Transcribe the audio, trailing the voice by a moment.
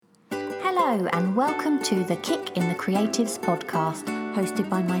Hello and welcome to the Kick in the Creatives podcast, hosted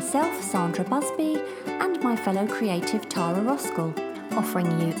by myself, Sandra Busby, and my fellow creative Tara Roskell,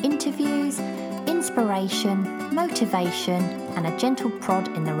 offering you interviews, inspiration, motivation, and a gentle prod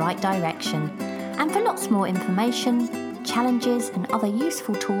in the right direction. And for lots more information, challenges, and other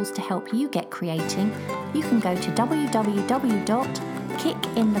useful tools to help you get creating, you can go to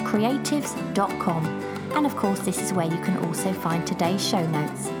www.kickinthecreatives.com. And of course, this is where you can also find today's show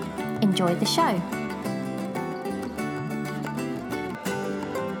notes. Enjoy the show.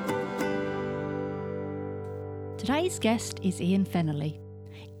 Today's guest is Ian Fennelly.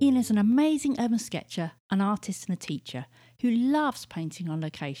 Ian is an amazing urban sketcher, an artist and a teacher who loves painting on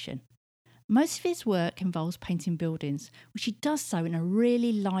location. Most of his work involves painting buildings, which he does so in a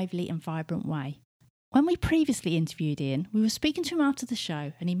really lively and vibrant way. When we previously interviewed Ian, we were speaking to him after the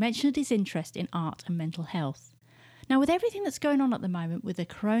show and he mentioned his interest in art and mental health. Now, with everything that's going on at the moment with the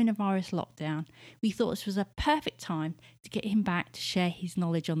coronavirus lockdown, we thought this was a perfect time to get him back to share his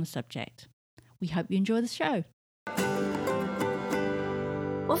knowledge on the subject. We hope you enjoy the show.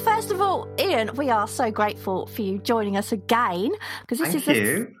 Well, first of all, Ian, we are so grateful for you joining us again, because this is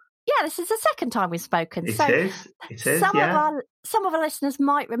the second time we've spoken. It is. Some of our listeners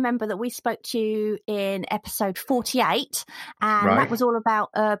might remember that we spoke to you in episode 48, and that was all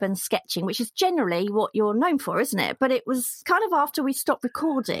about urban sketching, which is generally what you're known for, isn't it? But it was kind of after we stopped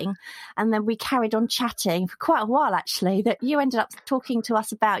recording and then we carried on chatting for quite a while, actually, that you ended up talking to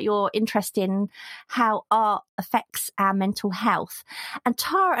us about your interest in how art affects our mental health. And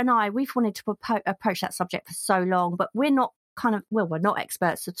Tara and I, we've wanted to approach that subject for so long, but we're not we're not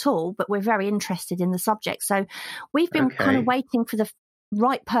experts at all, but we're very interested in the subject. So we've been kind of waiting for the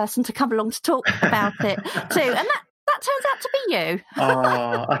right person to come along to talk about it too. And that turns out to be you.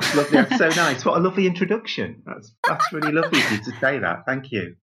 Oh, that's lovely. That's so nice. What a lovely introduction. That's really lovely of you to say that. Thank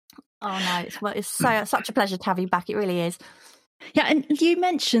you. Oh no, it's such a pleasure to have you back. It really is. Yeah, and you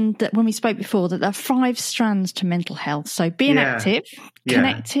mentioned that when we spoke before that there are 5 strands to mental health. So being active,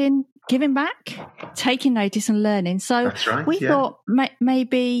 connecting, giving back, taking notice and learning. So we thought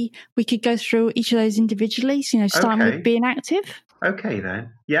maybe we could go through each of those individually, starting with being active. Okay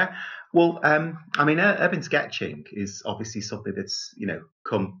then. Yeah. Well, urban sketching is obviously something that's,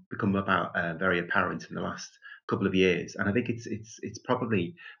 become about very apparent in the last couple of years. And I think it's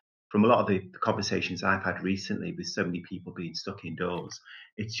probably, from a lot of the conversations I've had recently with so many people being stuck indoors,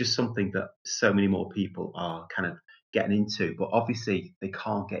 it's just something that so many more people are kind of getting into, but obviously they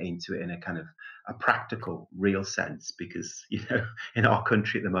can't get into it in a kind of a practical, real sense because, in our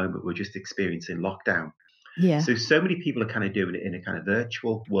country at the moment, we're just experiencing lockdown. Yeah. So many people are kind of doing it in a kind of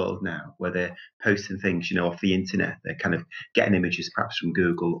virtual world now where they're posting things, off the internet. They're kind of getting images perhaps from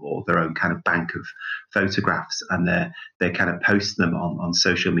Google or their own kind of bank of photographs, and they're kind of posting them on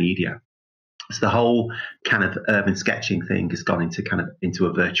social media. So the whole kind of urban sketching thing has gone into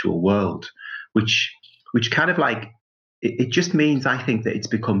a virtual world, which kind of like, it just means, I think, that it's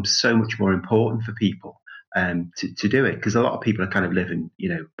become so much more important for people to do it, because a lot of people are kind of living,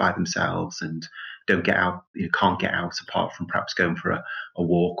 by themselves and don't get out, can't get out apart from perhaps going for a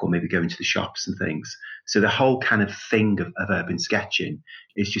walk or maybe going to the shops and things. So the whole kind of thing of urban sketching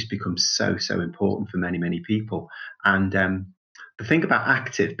is just become so important for many, many people. And the thing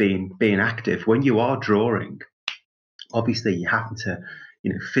about being active, when you are drawing, obviously you have to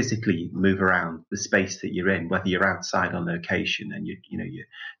physically move around the space that you're in, whether you're outside on location and you're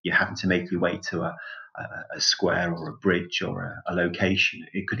having to make your way to a square or a bridge or a location.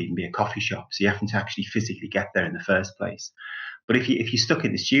 It could even be a coffee shop. So you're having to actually physically get there in the first place. But if you're stuck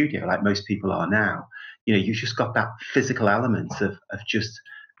in the studio, like most people are now, you've just got that physical element of just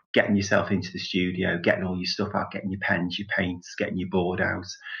getting yourself into the studio, getting all your stuff out, getting your pens, your paints, getting your board out,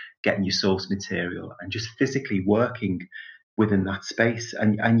 getting your source material, and just physically working within that space,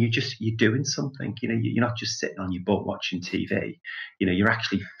 and you're doing something. You're not just sitting on your butt watching TV. You're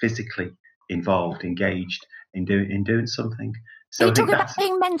actually physically involved, engaged in doing something. So you talk about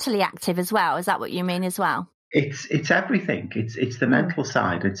being mentally active as well. Is that what you mean as well? It's everything. It's the mental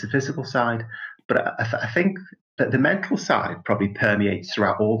side. It's the physical side. But I think that the mental side probably permeates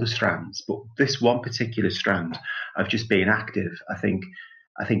throughout all the strands. But this one particular strand of just being active, I think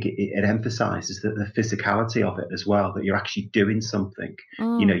it emphasises the physicality of it as well, that you're actually doing something.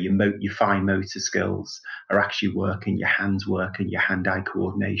 Your fine motor skills are actually working, your hands working, your hand-eye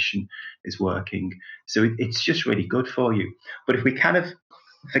coordination is working. So it's just really good for you. But if we kind of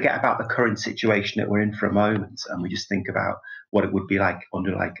forget about the current situation that we're in for a moment and we just think about what it would be like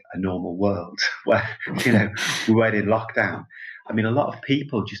under like a normal world where, we weren't in lockdown, I mean, a lot of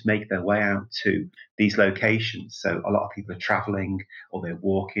people just make their way out to these locations. So a lot of people are traveling or they're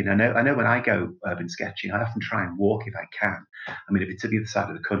walking. I know when I go urban sketching, I often try and walk if I can. I mean, if it's to the other side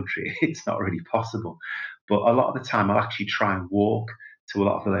of the country, it's not really possible. But a lot of the time, I'll actually try and walk to a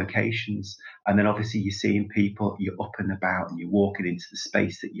lot of the locations. And then obviously you're seeing people, you're up and about and you're walking into the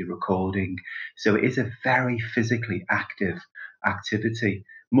space that you're recording. So it is a very physically active activity,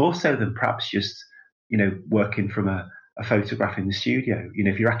 more so than perhaps just, working from a photograph in the studio.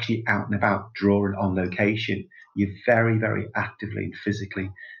 If you're actually out and about drawing on location, you're very, very actively and physically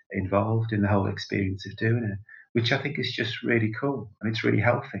involved in the whole experience of doing it, which I think is just really cool and it's really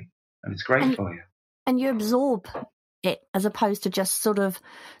healthy and it's great for you. And you absorb it as opposed to just sort of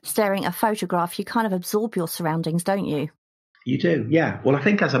staring at a photograph. You kind of absorb your surroundings, don't you? You do, yeah. Well, I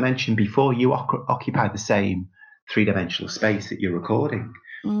think as I mentioned before, you occupy the same three-dimensional space that you're recording.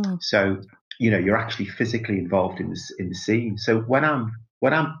 So, you're actually physically involved in the scene. So when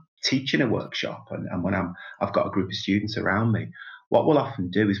I'm teaching a workshop and when I've got a group of students around me, what we'll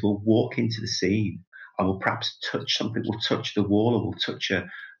often do is we'll walk into the scene and we'll perhaps touch something. We'll touch the wall or we'll touch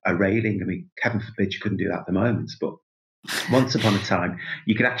a railing. I mean, heaven forbid you couldn't do that at the moment, but once upon a time,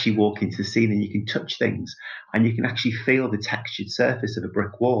 you could actually walk into the scene and you can touch things and you can actually feel the textured surface of a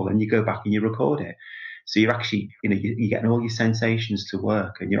brick wall and you go back and you record it. So you're actually, you're getting all your sensations to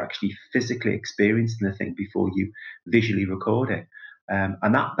work and you're actually physically experiencing the thing before you visually record it.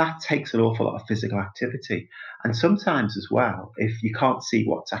 And that takes an awful lot of physical activity. And sometimes as well, if you can't see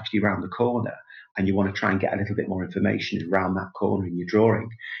what's actually around the corner and you want to try and get a little bit more information around that corner in your drawing,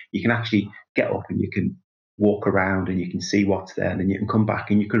 you can actually get up and you can walk around and you can see what's there, and then you can come back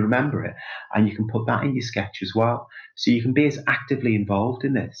and you can remember it and you can put that in your sketch as well. So you can be as actively involved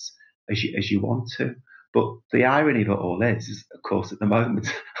in this as you want to. But the irony of it all is, of course, at the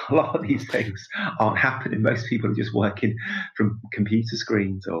moment, a lot of these things aren't happening. Most people are just working from computer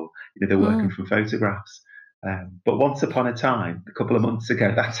screens or they're working from photographs. But once upon a time, a couple of months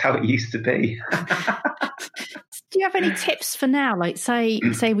ago, that's how it used to be. Do you have any tips for now? Like, say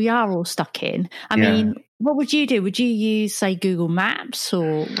we are all stuck in. I mean, what would you do? Would you use, say, Google Maps,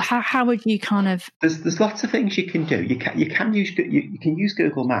 or how would you kind of? There's lots of things you can do. You can use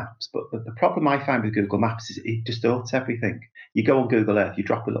Google Maps, but the problem I find with Google Maps is it distorts everything. You go on Google Earth, you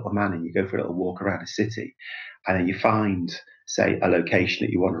drop a little man and you go for a little walk around a city, and then you find, say, a location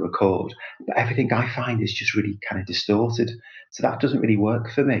that you want to record. But everything I find is just really kind of distorted. So that doesn't really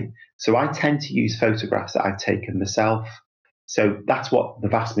work for me. So I tend to use photographs that I've taken myself. So that's what the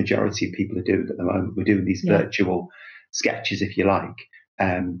vast majority of people are doing at the moment. We're doing these virtual sketches, if you like.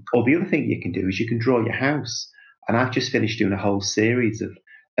 Or the other thing you can do is you can draw your house. And I've just finished doing a whole series of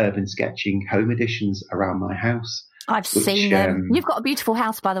urban sketching home editions around my house. I've seen them. You've got a beautiful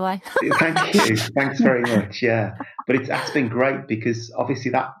house, by the way. Thank you. Thanks very much. Yeah. But that's been great because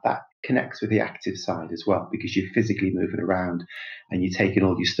obviously that connects with the active side as well, because you're physically moving around and you're taking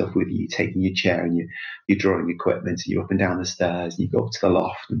all your stuff with you. You're taking your chair and you're drawing equipment and you're up and down the stairs and you go up to the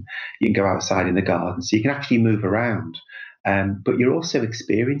loft and you can go outside in the garden. So you can actually move around. But you're also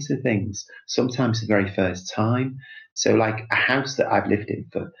experiencing things sometimes the very first time. So like a house that I've lived in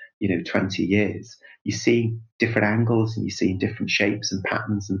for 20 years, you see different angles and you see different shapes and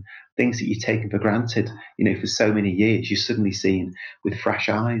patterns and things that you've taken for granted, for so many years. You're suddenly seeing with fresh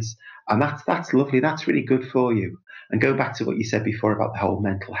eyes, and that's lovely. That's really good for you. And go back to what you said before about the whole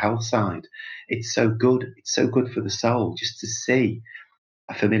mental health side. It's so good. It's so good for the soul just to see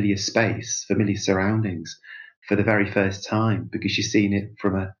a familiar space, familiar surroundings for the very first time, because you're seeing it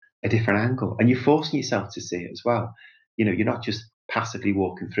from a different angle and you're forcing yourself to see it as well. You're not just passively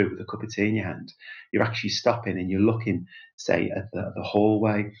walking through with a cup of tea in your hand. You're actually stopping and you're looking, say, at the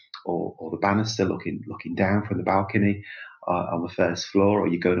hallway or the banister, looking down from the balcony on the first floor, or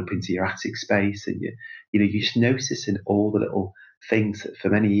you're going up into your attic space, and you're just noticing all the little things that for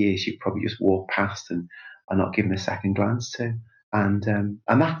many years you've probably just walked past and are not given a second glance to, and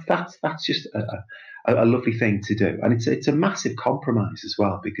that's just a lovely thing to do, and it's a massive compromise as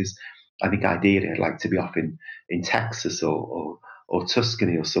well, because I think ideally I'd like to be off in Texas or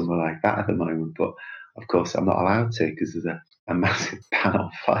Tuscany or somewhere like that at the moment, but of course I'm not allowed to because there's a massive ban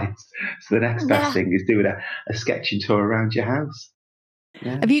on flights. So the next best thing is doing a sketching tour around your house.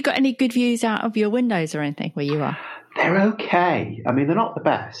 Yeah. Have you got any good views out of your windows or anything where you are? They're okay. I mean, they're not the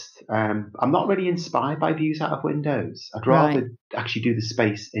best. I'm not really inspired by views out of windows. I'd rather actually do the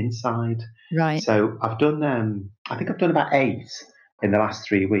space inside. Right. So I've done, I think I've done about 8 in the last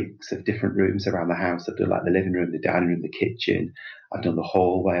 3 weeks of different rooms around the house. I've done like the living room, the dining room, the kitchen. I've done the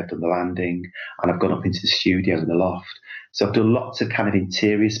hallway, I've done the landing, and I've gone up into the studio and the loft. So I've done lots of kind of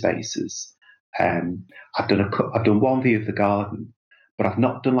interior spaces. I've done one view of the garden, but I've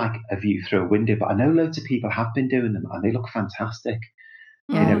not done like a view through a window. But I know loads of people have been doing them, and they look fantastic.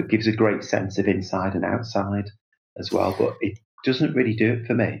 Yeah. It gives a great sense of inside and outside as well. But it doesn't really do it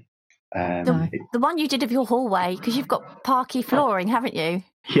for me. The one you did of your hallway, because you've got parquet flooring, haven't you?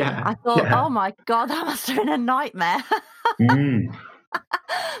 Yeah. I thought, oh my God, that must have been a nightmare.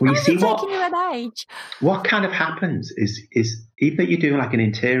 Well, you see taking you an age. What kind of happens is even though you're doing like an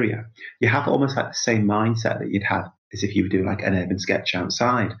interior, you have almost like the same mindset that you'd have as if you were doing like an urban sketch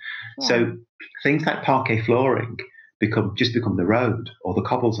outside. Yeah. So things like parquet flooring become the road or the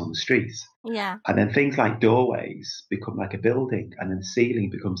cobbles on the streets. Yeah. And then things like doorways become like a building, and then the ceiling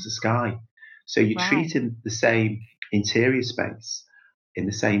becomes the sky. So you're treating the same interior space in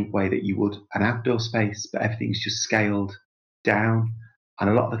the same way that you would an outdoor space, but everything's just scaled down, and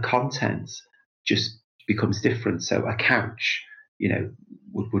a lot of the content just becomes different. So a couch,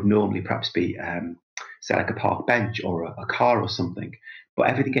 would normally perhaps be, say, like a park bench or a car or something, but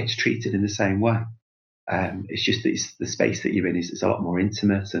everything gets treated in the same way. It's just that the space that you're in is a lot more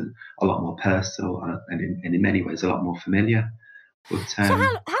intimate and a lot more personal, and in many ways a lot more familiar. But, so how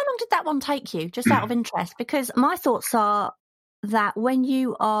long did that one take you, just out of interest? Because my thoughts are that when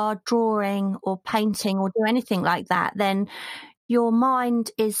you are drawing or painting or do anything like that, then your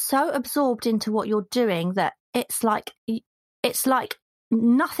mind is so absorbed into what you're doing that it's like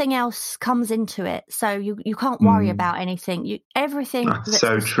nothing else comes into it. So you can't worry about anything. Everything that's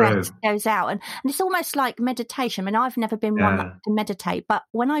so true goes out, and it's almost like meditation. I mean, I've never been one to meditate, but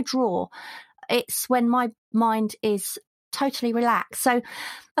when I draw, it's when my mind is totally relaxed. So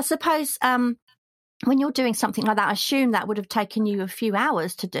I suppose when you're doing something like that, I assume that would have taken you a few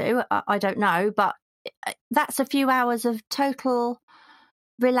hours to do. I don't know, but that's a few hours of total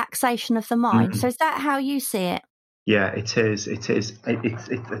relaxation of the mind. So is that how you see it? Yeah, it is. It's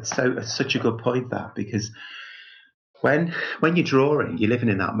such a good point, that, because when you're drawing, you're living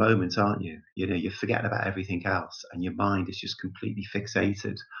in that moment, aren't you? You're forgetting about everything else, and your mind is just completely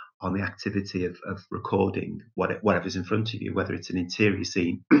fixated on the activity of recording whatever's in front of you, whether it's an interior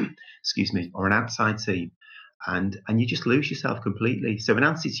scene, excuse me, or an outside scene, and you just lose yourself completely. So in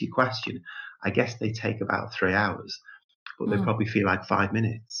answer to your question, I guess they take about 3 hours, but they probably feel like 5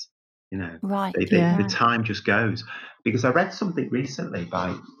 minutes. Right. The time just goes. Because I read something recently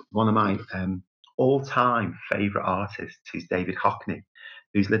by one of my all-time favourite artists, who's David Hockney,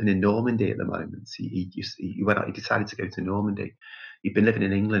 who's living in Normandy at the moment. He decided to go to Normandy. He'd been living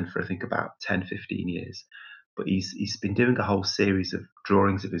in England for, I think, about 10, 15 years. But he's been doing a whole series of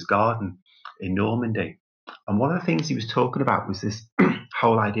drawings of his garden in Normandy. And one of the things he was talking about was this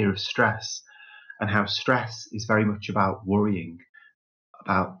whole idea of stress, and how stress is very much about worrying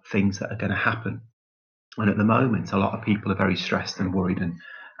about things that are going to happen. And at the moment, a lot of people are very stressed and worried and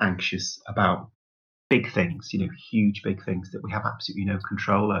anxious about big things, huge big things that we have absolutely no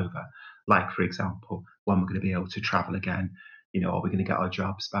control over. Like, for example, when we're going to be able to travel again, are we going to get our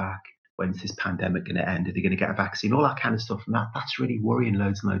jobs back? When's this pandemic going to end? Are they going to get a vaccine? All that kind of stuff. And that's really worrying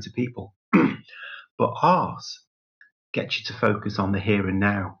loads and loads of people. But art gets you to focus on the here and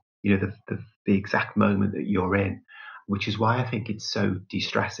now, the exact moment that you're in, which is why I think it's so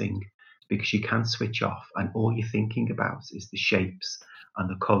de-stressing, because you can switch off and all you're thinking about is the shapes and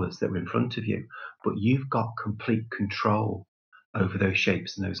the colours that are in front of you. But you've got complete control over those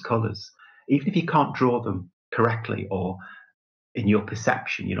shapes and those colours. Even if you can't draw them correctly, or in your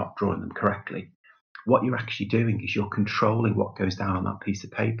perception you're not drawing them correctly, what you're actually doing is you're controlling what goes down on that piece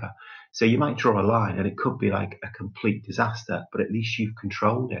of paper. So you might draw a line and it could be like a complete disaster, but at least you've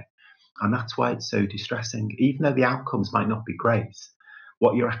controlled it. And that's why it's so distressing. Even though the outcomes might not be great,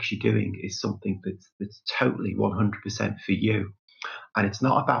 what you're actually doing is something that's totally 100% for you. And it's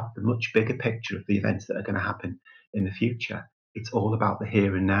not about the much bigger picture of the events that are going to happen in the future. It's all about the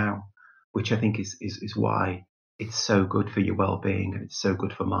here and now, which I think is why it's so good for your well-being, and it's so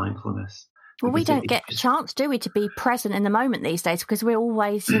good for mindfulness. Well, we don't get a chance, do we, to be present in the moment these days, because we're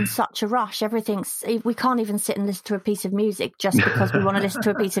always in such a rush. We can't even sit and listen to a piece of music just because we want to listen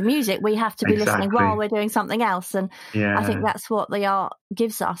to a piece of music. We have to be listening while we're doing something else. And I think that's what the art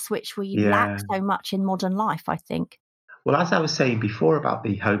gives us, which we lack so much in modern life, I think. Well, as I was saying before about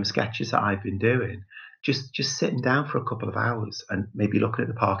the home sketches that I've been doing, just sitting down for a couple of hours and maybe looking at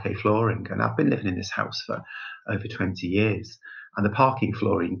the parquet flooring. And I've been living in this house for over 20 years. And the parquet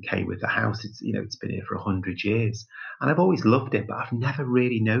flooring came with the house. It's been here for 100 years, and I've always loved it. But I've never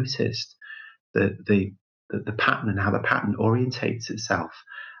really noticed the pattern, and how the pattern orientates itself,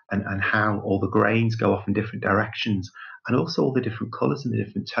 and how all the grains go off in different directions, and also all the different colours and the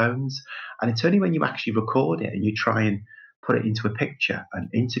different tones. And it's only when you actually record it and you try and put it into a picture and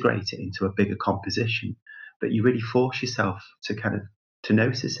integrate it into a bigger composition, that you really force yourself to kind of to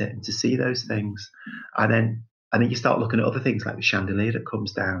notice it and to see those things. And then you start looking at other things like the chandelier that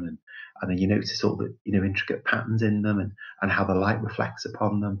comes down, and then you notice all the, you know, intricate patterns in them, and how the light reflects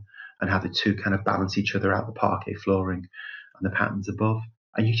upon them, and how the two kind of balance each other out, the parquet flooring and the patterns above.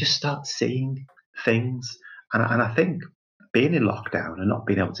 And you just start seeing things. And I think being in lockdown and not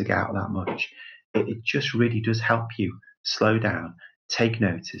being able to get out that much, it just really does help you slow down, take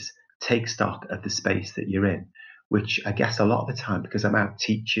notice, take stock of the space that you're in, which I guess a lot of the time, because I'm out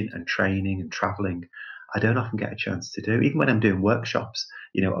teaching and training and traveling, I don't often get a chance to do. Even when I'm doing workshops,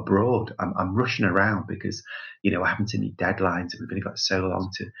 you know, abroad, I'm rushing around because, you know, I happen to meet deadlines and we've only got so long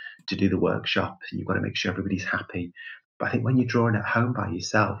to do the workshop, and you've got to make sure everybody's happy. But I think when you're drawing at home by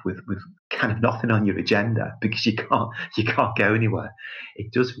yourself with kind of nothing on your agenda, because you can't go anywhere,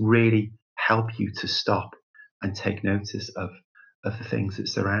 it does really help you to stop and take notice of the things that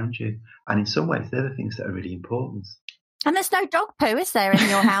surround you. And in some ways, they're the things that are really important. And there's no dog poo, is there, in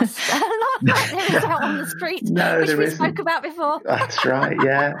your house? There is out on the street, no, which we spoke about before. That's right,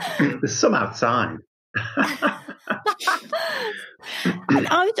 yeah. There's some outside.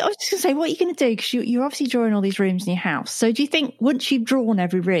 I was just going to say, what are you going to do? Because you're obviously drawing all these rooms in your house. So do you think once you've drawn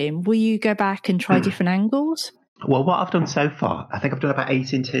every room, will you go back and try different angles? Well, what I've done so far, I think I've done about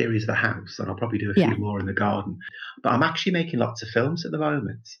 8 interiors of the house, and I'll probably do a few more in the garden. But I'm actually making lots of films at the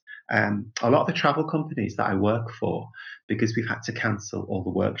moment. A lot of the travel companies that I work for, because we've had to cancel all the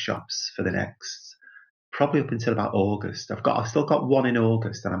workshops for the next, probably up until about August. I've still got one in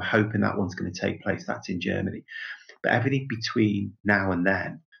August, and I'm hoping that one's going to take place. That's in Germany. But everything between now and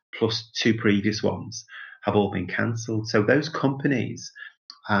then, plus 2 previous ones, have all been cancelled. So those companies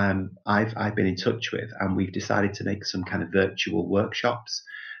I've been in touch with, and we've decided to make some kind of virtual workshops.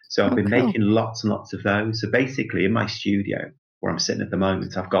 So I've been making lots and lots of those. So basically in my studio where I'm sitting at the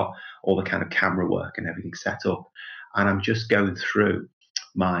moment, I've got all the kind of camera work and everything set up, and I'm just going through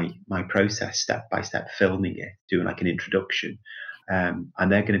my process step by step, filming it, doing like an introduction, and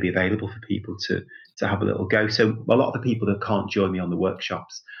they're going to be available for people to have a little go. So a lot of the people that can't join me on the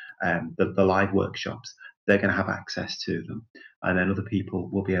workshops, the live workshops, they're going to have access to them, and then other people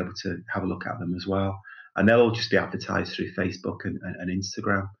will be able to have a look at them as well, and they'll all just be advertised through Facebook and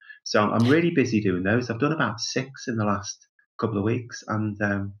Instagram. So I'm really busy doing those. I've done about 6 in the last couple of weeks, and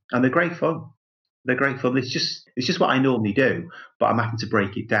they're great fun. They're great fun. It's just what I normally do, but I'm having to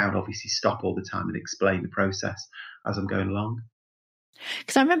break it down, obviously stop all the time and explain the process as I'm going along.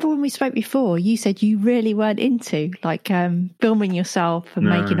 Because I remember when we spoke before, you said you really weren't into like filming yourself and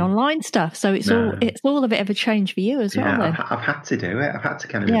making online stuff. So it's all a bit of a change for you as well. Then. I've had to do it. I've had to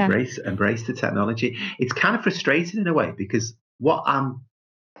kind of embrace the technology. It's kind of frustrating in a way, because what I'm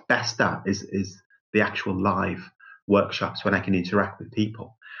best at is the actual live workshops when I can interact with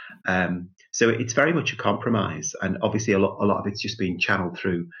people. So it's very much a compromise, and obviously a lot of it's just being channeled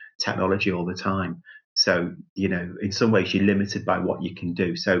through technology all the time. So, you know, in some ways you're limited by what you can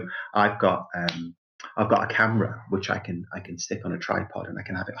do. So I've got a camera which I can stick on a tripod, and I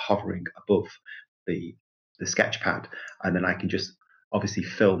can have it hovering above the sketch pad, and then I can just obviously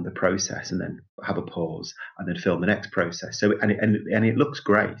film the process and then have a pause and then film the next process. So and it looks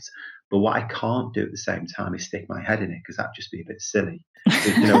great. But what I can't do at the same time is stick my head in it, because that'd just be a bit silly.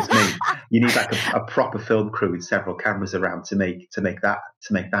 You know what I mean? You need like a proper film crew with several cameras around to make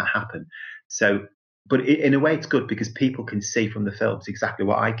that happen. So, but in a way, it's good because people can see from the films exactly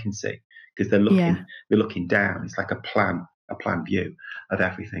what I can see, because they're looking down. It's like a plan view of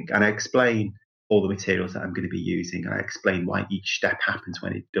everything, and I explain all the materials that I'm going to be using, and I explain why each step happens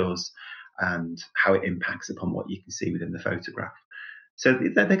when it does, and how it impacts upon what you can see within the photograph. So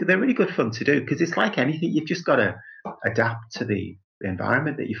they're really good fun to do, because it's like anything, you've just got to adapt to the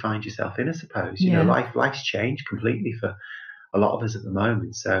environment that you find yourself in, I suppose. You know, life's changed completely for a lot of us at the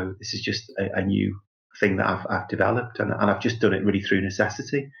moment. So this is just a new thing that I've developed, and I've just done it really through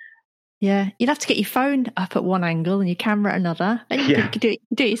necessity. Yeah, you'd have to get your phone up at one angle and your camera at another, and you could do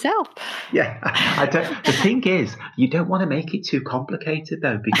it yourself. Yeah, I don't. The thing is, you don't want to make it too complicated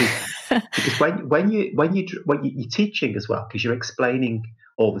though, because when you're teaching as well, because you're explaining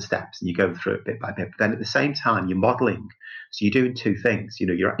all the steps and you go through it bit by bit. But then at the same time, you're modelling, so you're doing 2 things. You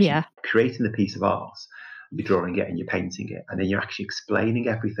know, you're actually creating the piece of art, you're drawing it and you're painting it, and then you're actually explaining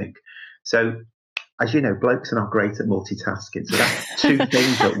everything. So, as you know, blokes are not great at multitasking, so that's 2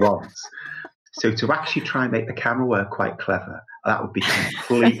 things at once. So to actually try and make the camera work quite clever, that would be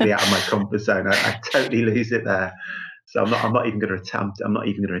completely out of my comfort zone. I totally lose it there. So I'm not even going to attempt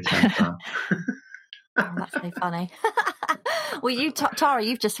that. Oh, that's so funny. Well, Tara,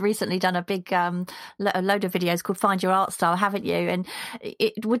 you've just recently done a big a load of videos called Find Your Art Style, haven't you? And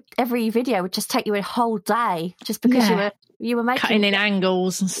every video would just take you a whole day just because you were making cutting in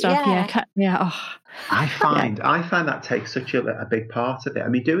angles and stuff. I find that takes such a big part of it. I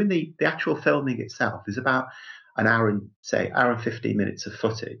mean, doing the actual filming itself is about an hour and 15 minutes of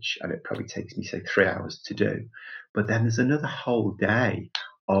footage, and it probably takes me 3 hours to do. But then there's another whole day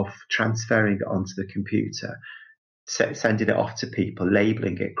of transferring it onto the computer, sending it off to people,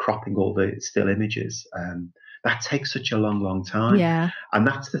 labeling it, cropping all the still images. That takes such a long time. Yeah. And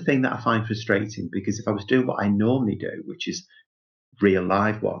that's the thing that I find frustrating, because if I was doing what I normally do, which is real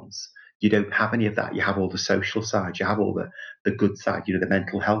live ones, you don't have any of that. You have all the social side, you have all the good side, the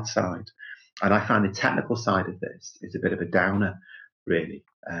mental health side. And I find the technical side of this is a bit of a downer, really.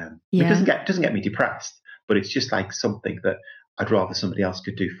 It doesn't get me depressed, but it's just like something that I'd rather somebody else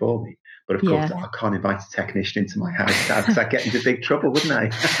could do for me. But of course, I can't invite a technician into my house now, because I'd get into big trouble, wouldn't I?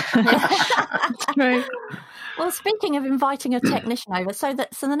 That's true. Well, speaking of inviting a technician over, so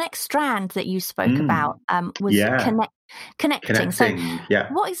the next strand that you spoke about was connecting. So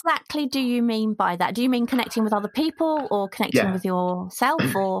what exactly do you mean by that? Do you mean connecting with other people, or connecting with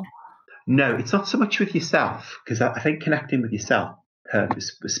yourself, or? No, it's not so much with yourself, because I think connecting with yourself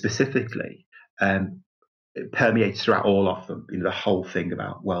specifically it permeates throughout all of them. The whole thing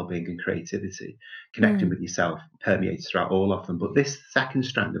about well-being and creativity, connecting with yourself permeates throughout all of them. But this second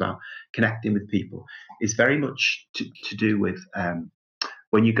strand about connecting with people is very much to do with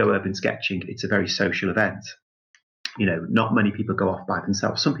when you go urban sketching, it's a very social event. Not many people go off by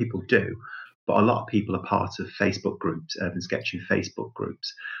themselves. Some people do, but a lot of people are part of Facebook groups, urban sketching Facebook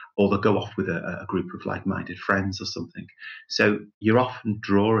groups, or they'll go off with a group of like-minded friends or something. So you're often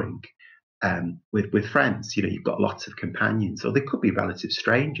drawing with friends. You've got lots of companions, or they could be relative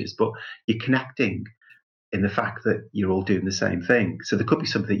strangers, but you're connecting in the fact that you're all doing the same thing. So there could be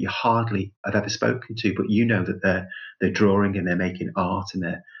something that you hardly have ever spoken to, but that they're drawing and they're making art and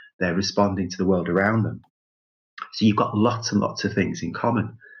they're responding to the world around them. So you've got lots and lots of things in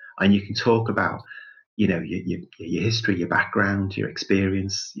common, and you can talk about your history, your background, your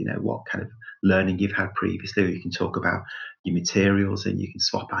experience, what kind of learning you've had previously. Or you can talk about your materials, and you can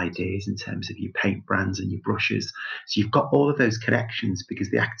swap ideas in terms of your paint brands and your brushes. So you've got all of those connections because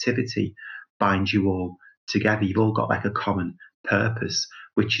the activity binds you all together. You've all got like a common purpose,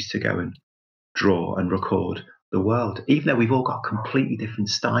 which is to go and draw and record the world, even though we've all got completely different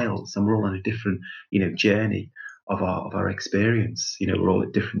styles and we're all on a different, journey of our experience. We're all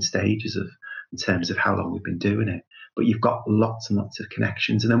at different stages in terms of how long we've been doing it. But you've got lots and lots of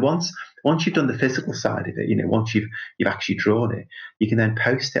connections. And then once you've done the physical side of it, once you've actually drawn it, you can then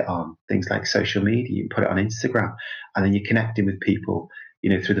post it on things like social media. You can put it on Instagram, and then you're connecting with people,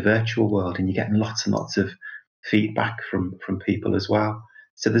 through the virtual world, and you're getting lots and lots of feedback from people as well.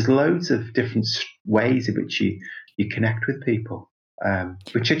 So there's loads of different ways in which you connect with people,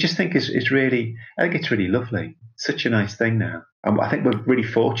 which I just think is really, I think it's really lovely. Such a nice thing now. And I think we're really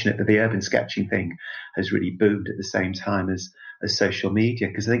fortunate that the urban sketching thing has really boomed at the same time as social media,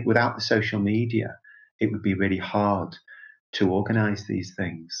 because I think without the social media, it would be really hard to organise these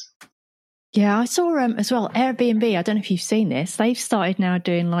things. Yeah, I saw as well Airbnb. I don't know if you've seen this. They've started now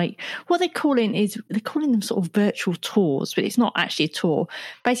doing like what they're calling them sort of virtual tours, but it's not actually a tour.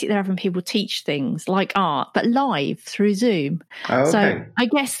 Basically, they're having people teach things like art, but live through Zoom. Oh, okay. So I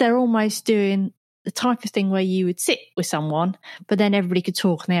guess they're almost doing the type of thing where you would sit with someone, but then everybody could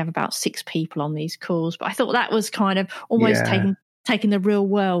talk, and they have about 6 people on these calls. But I thought that was kind of almost taking the real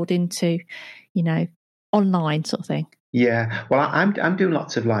world into, online sort of thing. Yeah, well, I'm doing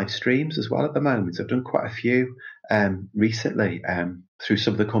lots of live streams as well at the moment. I've done quite a few recently through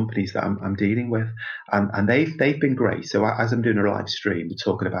some of the companies that I'm dealing with, and they've been great. So as I'm doing a live stream, we're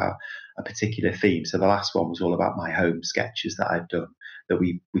talking about a particular theme. So the last one was all about my home sketches that I've done that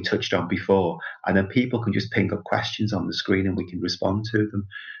we touched on before, and then people can just ping up questions on the screen and we can respond to them.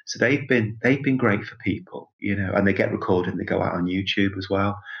 So they've been great for people, and they get recorded and they go out on YouTube as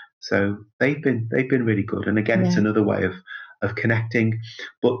well. So they've been really good. And again, it's another way of connecting.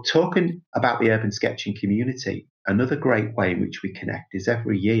 But talking about the urban sketching community, another great way in which we connect is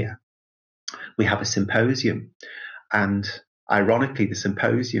every year we have a symposium. And ironically, the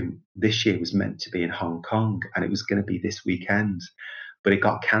symposium this year was meant to be in Hong Kong, and it was going to be this weekend. But it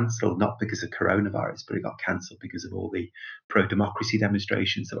got cancelled, not because of coronavirus, but it got cancelled because of all the pro-democracy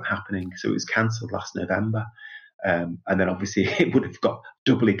demonstrations that were happening. So it was cancelled last November. And then obviously it would have got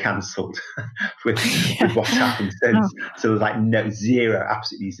doubly cancelled with what's happened since. So there's like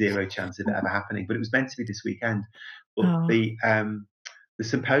absolutely zero chance of it ever happening. But it was meant to be this weekend. But the the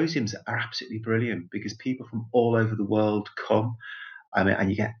symposiums are absolutely brilliant because people from all over the world come. I mean,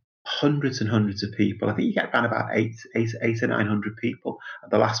 and you get hundreds and hundreds of people. I think you get around about eight or 900 people.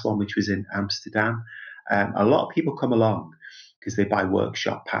 The last one, which was in Amsterdam, a lot of people come along because they buy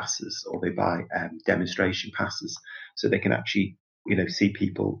workshop passes or they buy demonstration passes, so they can actually, see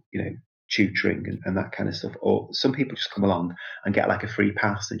people, tutoring and that kind of stuff. Or some people just come along and get like a free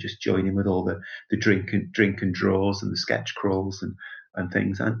pass and just join in with all the drink and draws and the sketch crawls and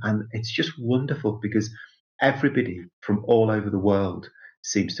things. And it's just wonderful because everybody from all over the world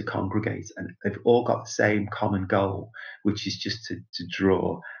seems to congregate, and they've all got the same common goal, which is just to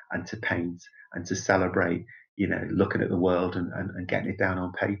draw and to paint and to celebrate, looking at the world and getting it down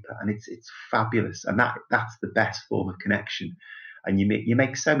on paper. And it's fabulous. And that's the best form of connection. And you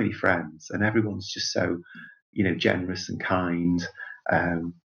make so many friends, and everyone's just so, generous and kind.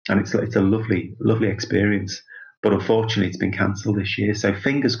 And it's a lovely, lovely experience. But unfortunately, it's been cancelled this year. So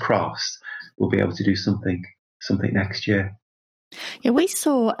fingers crossed, we'll be able to do something next year. Yeah, we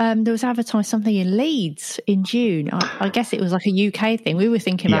saw there was advertised something in Leeds in June. I guess it was like a UK thing. We were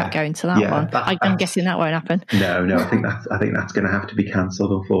thinking about going to that one. I'm guessing that won't happen. No, I think that's going to have to be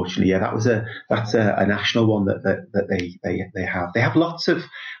cancelled, unfortunately. Yeah, that's a national one that they have. They have lots of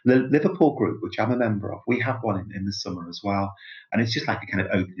the Liverpool group, which I'm a member of. We have one in the summer as well, and it's just like a kind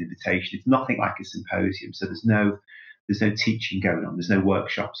of open invitation. It's nothing like a symposium, so there's no teaching going on. There's no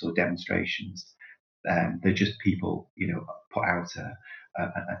workshops or demonstrations. They're just people, put out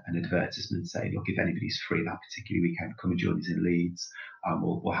an advertisement saying, look, if anybody's free that particular weekend, come and join us in Leeds.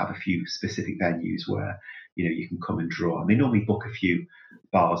 We'll have a few specific venues where, you can come and draw. And they normally book a few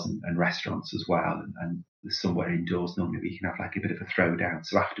bars and restaurants as well. And there's somewhere indoors normally where you can have like a bit of a throwdown.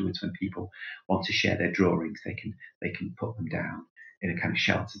 So afterwards, when people want to share their drawings, they can put them down in a kind of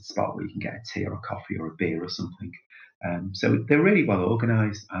sheltered spot where you can get a tea or a coffee or a beer or something. So they're really well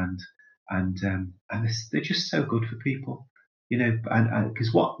organised and they're just so good for people, and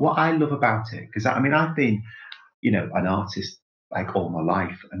because what I love about it, because I've been, an artist like all my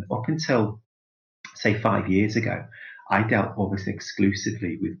life, and up until say 5 years ago, I dealt almost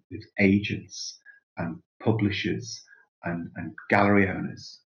exclusively with agents and publishers and gallery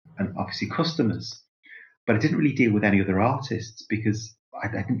owners and obviously customers, but I didn't really deal with any other artists because I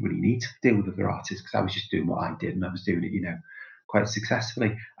didn't really need to deal with other artists because I was just doing what I did and I was doing it, quite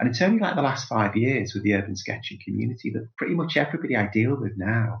successfully. And it's only like the last 5 years with the urban sketching community that pretty much everybody I deal with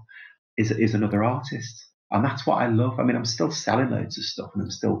now is another artist. And that's what I love. I'm still selling loads of stuff and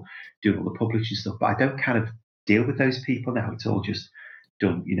I'm still doing all the publishing stuff, but I don't kind of deal with those people now. It's all just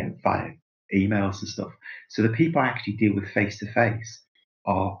done, via emails and stuff. So the people I actually deal with face to face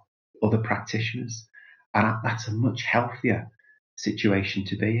are other practitioners. And that's a much healthier situation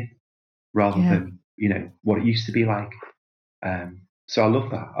to be in rather than, what it used to be like. So I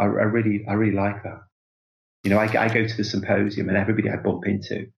love that. I really like that. I go to the symposium and everybody I bump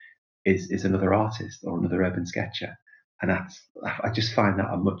into is another artist or another urban sketcher. And I just find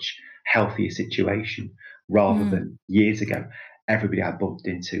that a much healthier situation rather than years ago. Everybody I bumped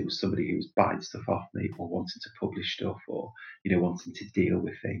into was somebody who was buying stuff off me or wanting to publish stuff or, wanting to deal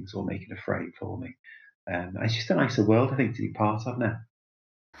with things or making a frame for me. It's just a nicer world, I think, to be part of now.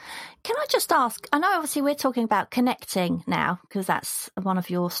 Can I just ask, I know obviously we're talking about connecting now because that's one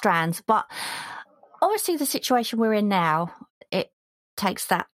of your strands, but obviously the situation we're in now, it takes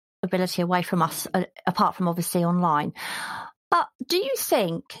that ability away from us, apart from obviously online. But do you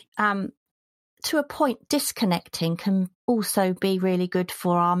think, to a point, disconnecting can also be really good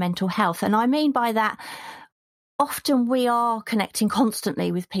for our mental health? And I mean by that, often we are connecting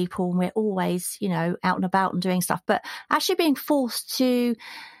constantly with people and we're always, out and about and doing stuff, but actually being forced to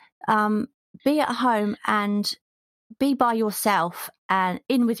be at home and be by yourself and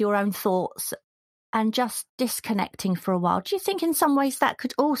in with your own thoughts and just disconnecting for a while. Do you think in some ways that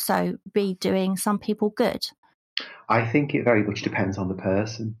could also be doing some people good? I think it very much depends on the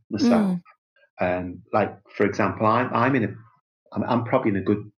person myself. Like, for example, I'm probably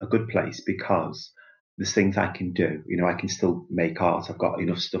in a good place because there's things I can do. I can still make art. I've got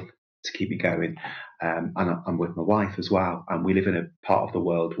enough stuff to keep me going. And I'm with my wife as well. And we live in a part of the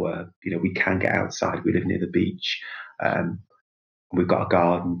world where, we can get outside. We live near the beach. We've got a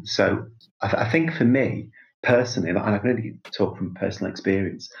garden. So I think for me personally, and I can only talk from personal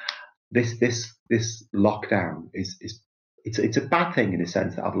experience, this lockdown it's a bad thing in a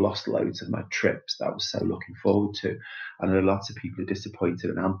sense that I've lost loads of my trips that I was so looking forward to. I know lots of people are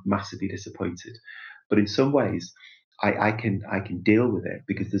disappointed and I'm massively disappointed. But in some ways, I can deal with it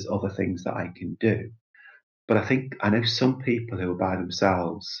because there's other things that I can do. But I know some people who are by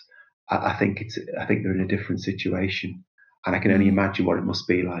themselves. I think they're in a different situation. And I can only imagine what it must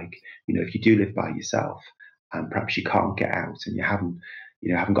be like, if you do live by yourself and perhaps you can't get out and you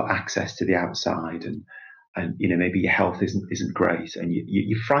haven't got access to the outside, and maybe your health isn't great, and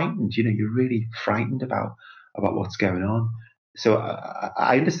you're frightened. You're really frightened about what's going on. So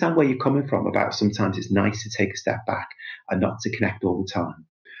I understand where you're coming from about sometimes it's nice to take a step back and not to connect all the time.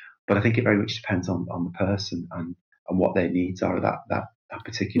 But I think it very much depends on the person and what their needs are at that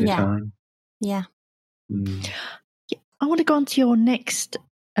particular time. Yeah. I want to go on to your next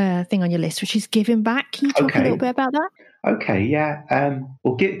thing on your list, which is giving back. Can you talk a little bit about that? Okay, yeah.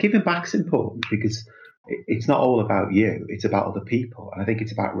 Well, giving back's important because it's not all about you, it's about other people. And I think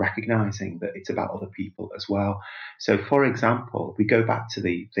it's about recognizing that it's about other people as well. So, for example, we go back to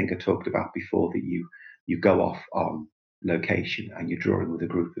the thing I talked about before, that you go off on location and you're drawing with a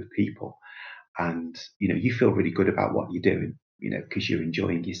group of people, and you feel really good about what you're doing, because you're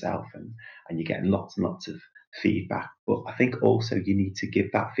enjoying yourself and you're getting lots and lots of feedback. But I think also you need to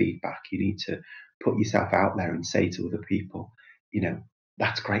give that feedback. You need to put yourself out there and say to other people,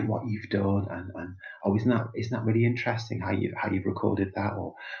 that's great what you've done, and oh, isn't that really interesting how you've recorded that,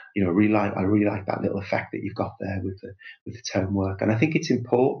 or I really like that little effect that you've got there with the tone work. And I think it's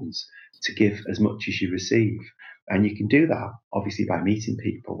important to give as much as you receive, and you can do that obviously by meeting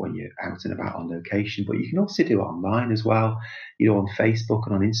people when you're out and about on location, but you can also do it online as well, on Facebook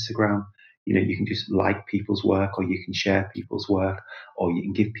and on Instagram. You can just like people's work, or you can share people's work, or you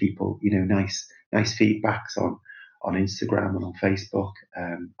can give people nice feedbacks on Instagram and on Facebook,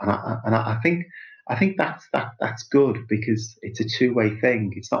 and I think that's good, because it's a two-way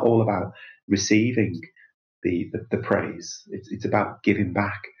thing. It's not all about receiving the praise. It's about giving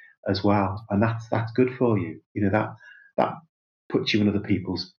back as well, and that's good for you. That puts you in other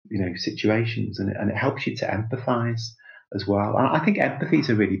people's situations, and it helps you to empathise as well. And I think empathy is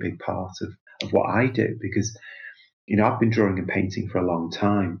a really big part of what I do, because I've been drawing and painting for a long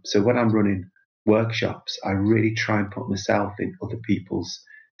time. So when I'm running workshops, I really try and put myself in other people's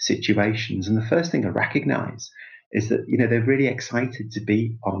situations. And the first thing I recognise is that they're really excited to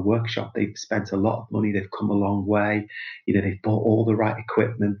be on a workshop. They've spent a lot of money. They've come a long way. They've bought all the right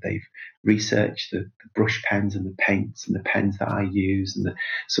equipment. They've researched the brush pens and the paints and the pens that I use, and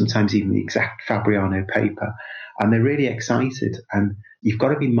sometimes even the exact Fabriano paper. And they're really excited. And you've got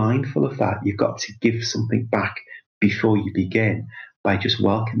to be mindful of that. You've got to give something back before you begin, by just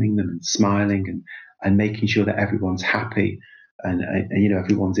welcoming them and smiling and making sure that everyone's happy and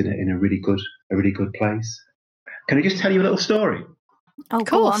everyone's in a really good place. Can I just tell you a little story? Oh, of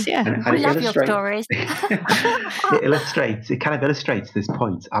course, yeah. And we love your stories. It kind of illustrates this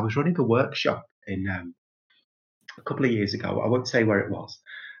point. I was running a workshop in a couple of years ago. I won't say where it was,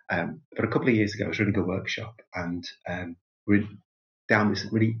 but a couple of years ago I was running a workshop, and we're down this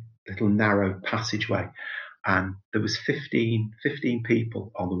really little narrow passageway. And there was 15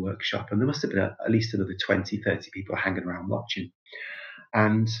 people on the workshop, and there must have been at least another 20, 30 people hanging around watching.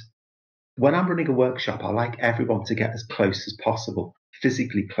 And when I'm running a workshop, I like everyone to get as close as possible,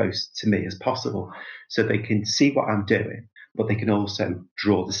 physically close to me as possible, so they can see what I'm doing, but they can also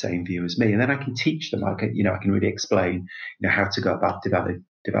draw the same view as me. And then I can teach them. I can really explain, how to go about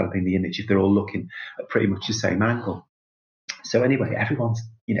developing the image if they're all looking at pretty much the same angle. So anyway, everyone's,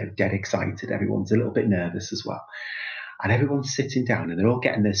 dead excited. Everyone's a little bit nervous as well. And everyone's sitting down and they're all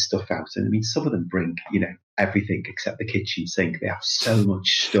getting their stuff out. And I mean, some of them bring, everything except the kitchen sink. They have so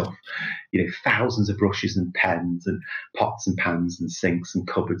much stuff, thousands of brushes and pens and pots and pans and sinks and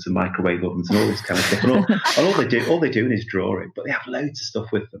cupboards and microwave ovens and all this kind of stuff. And all they're doing is drawing, but they have loads of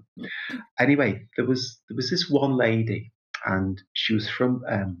stuff with them. Anyway, there was this one lady, and she was from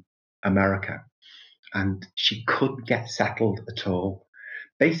America, and she couldn't get settled at all.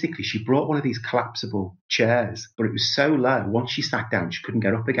 Basically, she brought one of these collapsible chairs, but it was so low. Once she sat down, she couldn't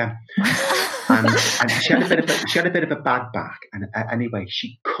get up again. and she had a bit of a bad back. And anyway,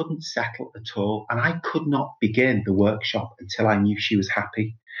 she couldn't settle at all. And I could not begin the workshop until I knew she was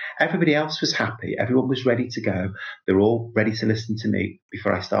happy. Everybody else was happy. Everyone was ready to go. They were all ready to listen to me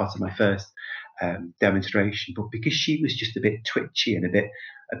before I started my first demonstration. But because she was just a bit twitchy and a bit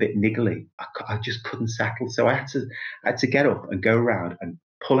niggly, I just couldn't settle. So I had to get up and go around and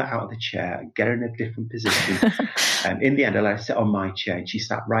pull her out of the chair and get her in a different position. In the end, I let her sit on my chair, and she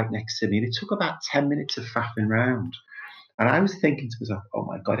sat right next to me. And it took about 10 minutes of faffing round. And I was thinking to myself, oh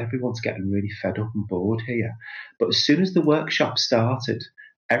my God, everyone's getting really fed up and bored here. But as soon as the workshop started,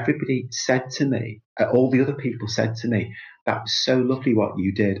 everybody said to me, all the other people said to me, that was so lovely what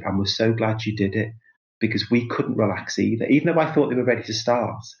you did, and we're so glad you did it, because we couldn't relax either. Even though I thought they were ready to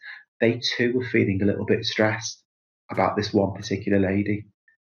start, they too were feeling a little bit stressed about this one particular lady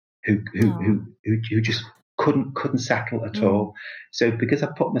who just couldn't settle at all. So because I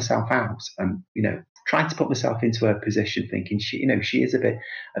put myself out and, trying to put myself into her position, thinking she is a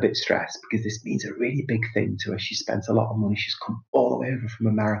bit stressed because this means a really big thing to her. She spent a lot of money. She's come all the way over from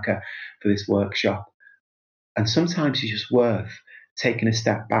America for this workshop. And sometimes it's just worth taking a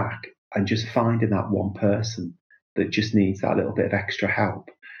step back and just finding that one person that just needs that little bit of extra help.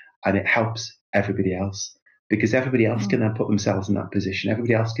 And it helps everybody else, because everybody else can then put themselves in that position.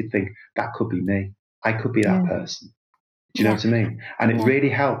 Everybody else could think, that could be me. I could be that person. Do you know what I mean? And it really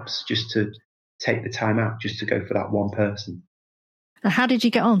helps just to take the time out just to go for that one person. How did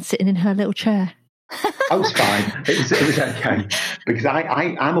you get on sitting in her little chair? I was fine. It was okay, because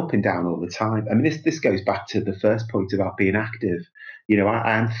I'm up and down all the time. I mean, this goes back to the first point about being active.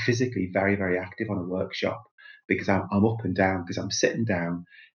 I am physically very, very active on a workshop because I'm up and down, because I'm sitting down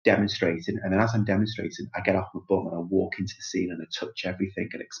demonstrating, and then as I'm demonstrating, I get off my bum and I walk into the scene and I touch everything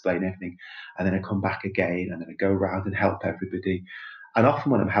and explain everything, and then I come back again and then I go around and help everybody. And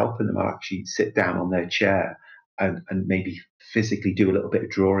often when I'm helping them, I'll actually sit down on their chair and maybe physically do a little bit of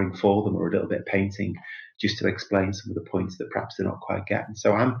drawing for them or a little bit of painting, just to explain some of the points that perhaps they're not quite getting.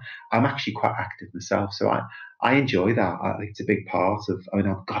 So I'm actually quite active myself. So I enjoy that. It's a big part of,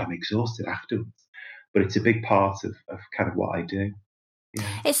 I'm exhausted afterwards, but it's a big part of kind of what I do.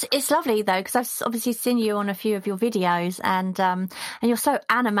 Yeah. It's lovely though, because I've obviously seen you on a few of your videos, and you're so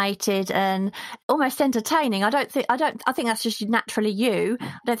animated and almost entertaining. I think that's just naturally you. I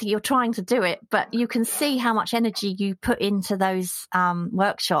don't think you're trying to do it, but you can see how much energy you put into those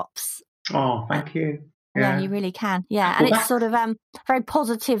workshops. Oh, thank you. Yeah, you really can. Yeah, and it's sort of very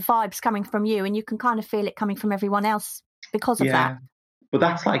positive vibes coming from you, and you can kind of feel it coming from everyone else because of that. But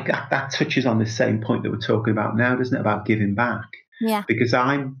that's like that touches on the same point that we're talking about now, doesn't it? About giving back. Yeah. Because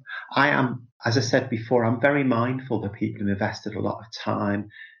I am, as I said before, I'm very mindful that people have invested a lot of time,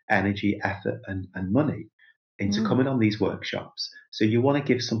 energy, effort, and money into coming on these workshops. So you want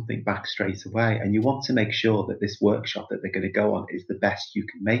to give something back straight away, and you want to make sure that this workshop that they're going to go on is the best you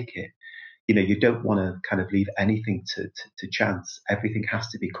can make it. You don't want to kind of leave anything to chance. Everything has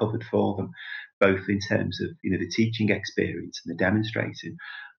to be covered for them, both in terms of, the teaching experience and the demonstrating,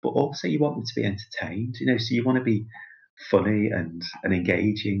 but also you want them to be entertained, so you want to be funny and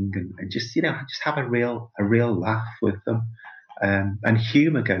engaging and just have a real laugh with them, and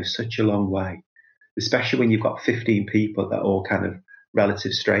humour goes such a long way, especially when you've got 15 people that are all kind of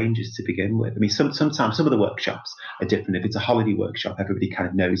relative strangers to begin with. I mean, sometimes some of the workshops are different. If it's a holiday workshop, everybody kind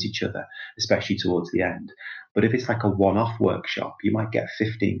of knows each other, especially towards the end. But if it's like a one-off workshop, you might get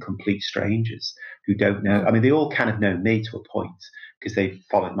 15 complete strangers who don't know. I mean, they all kind of know me to a point because they've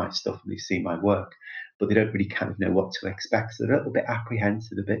followed my stuff and they've seen my work, but they don't really kind of know what to expect. So they're a little bit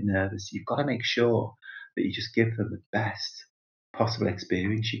apprehensive, a bit nervous. You've got to make sure that you just give them the best possible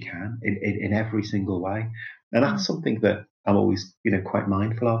experience you can in every single way. And that's something that I'm always, quite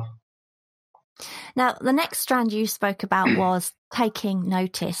mindful of. Now, the next strand you spoke about was taking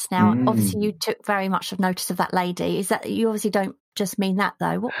notice. Now, obviously, you took very much of notice of that lady. Is that, you obviously don't just mean that,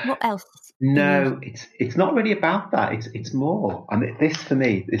 though. What else? No, it's not really about that. It's more. I mean, this for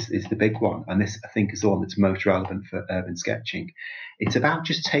me, this is the big one, and this I think is the one that's most relevant for urban sketching. It's about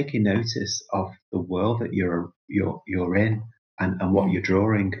just taking notice of the world that you're in, and what you're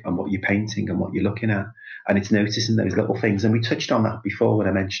drawing and what you're painting and what you're looking at. And it's noticing those little things. And we touched on that before when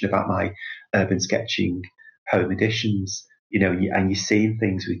I mentioned about my urban sketching home editions, and you're seeing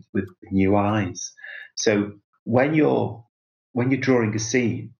things with new eyes. So when you're drawing a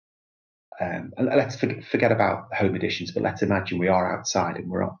scene, and let's forget about home editions, but let's imagine we are outside and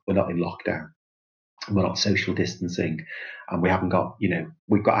we're not in lockdown, and we're not social distancing, and we haven't got,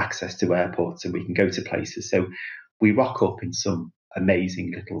 we've got access to airports and we can go to places. So we rock up in some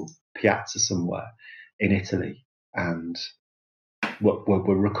amazing little piazza somewhere in Italy, and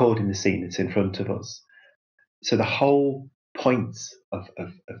we're recording the scene that's in front of us. So the whole point of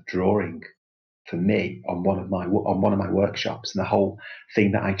drawing for me on one of my workshops, and the whole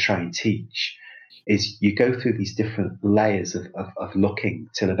thing that I try and teach, is you go through these different layers of looking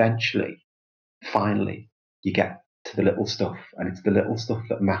till eventually, finally, you get to the little stuff, and it's the little stuff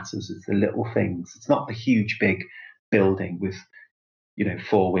that matters. It's the little things. It's not the huge big building with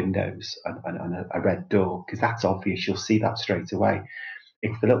 4 windows and a red door, because that's obvious. You'll see that straight away.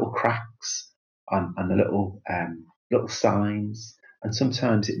 It's the little cracks and the little signs, and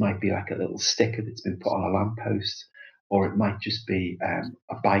sometimes it might be like a little sticker that's been put on a lamppost, or it might just be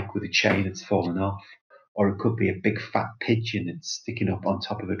a bike with a chain that's fallen off, or it could be a big fat pigeon that's sticking up on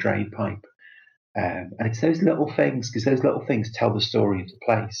top of a drain pipe. And it's those little things, because those little things tell the story of the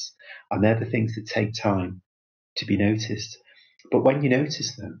place, and they're the things that take time to be noticed. But when you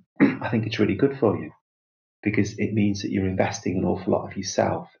notice them, I think it's really good for you. because it means that you're investing an awful lot of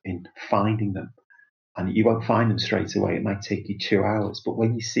yourself in finding them. And you won't find them straight away. It might take you 2 hours. But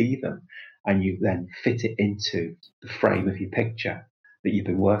when you see them and you then fit it into the frame of your picture that you've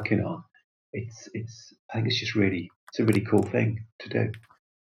been working on, I think it's just it's a really cool thing to do.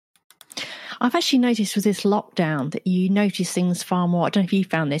 I've actually noticed with this lockdown that you notice things far more. I don't know if you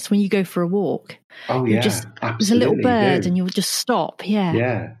found this when you go for a walk. Oh, yeah, absolutely. There's a little bird and you'll just stop.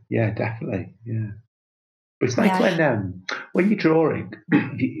 Yeah. Yeah, definitely. Yeah. But it's like when you're drawing,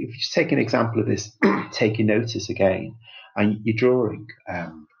 if you take an example of this, taking notice again, and you're drawing,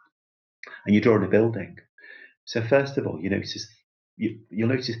 and you're drawing a building. So first of all, you'll notice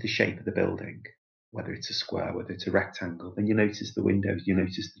the shape of the building, whether it's a square, whether it's a rectangle. Then you notice the windows, you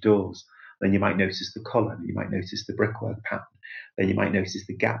notice the doors. Then you might notice the colour, you might notice the brickwork pattern. Then you might notice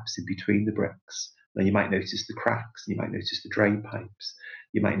the gaps in between the bricks. Then you might notice the cracks, you might notice the drain pipes.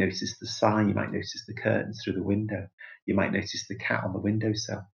 You might notice the sign, you might notice the curtains through the window. You might notice the cat on the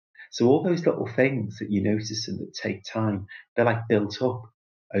windowsill. So all those little things that you notice and that take time, they're like built up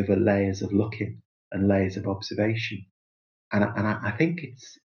over layers of looking and layers of observation. And I think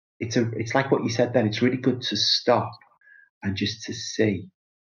it's like what you said then. It's really good to stop and just to see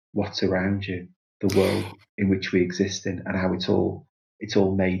what's around you, the world in which we exist in, and how it's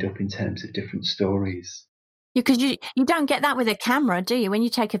all made up in terms of different stories. Because you don't get that with a camera, do you? When you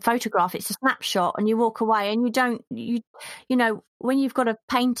take a photograph, it's a snapshot and you walk away, and you know, when you've got a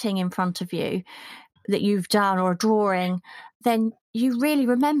painting in front of you that you've done or a drawing, then you really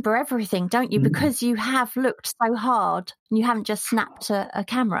remember everything, don't you? Because you have looked so hard and you haven't just snapped a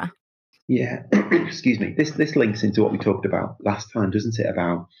camera. Yeah, excuse me. This links into what we talked about last time, doesn't it?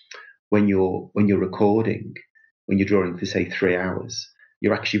 About when you're recording, when you're drawing for say 3 hours,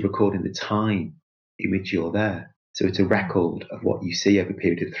 you're actually recording the time in which you're there. So it's a record of what you see over a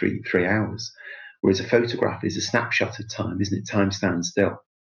period of three hours. Whereas a photograph is a snapshot of time, isn't it? Time stands still.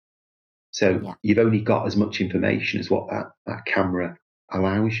 So you've only got as much information as what that camera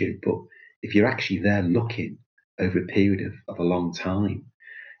allows you. But if you're actually there looking over a period of a long time,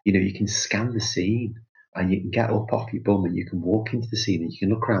 you know, you can scan the scene and you can get up off your bum and you can walk into the scene and you can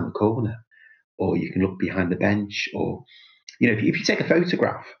look around the corner, or you can look behind the bench, or, you know, if you take a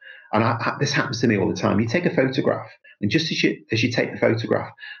photograph, and this happens to me all the time, you take a photograph and just as you take the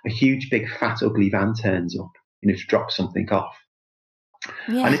photograph, a huge, big, fat, ugly van turns up, you know, to drop something off.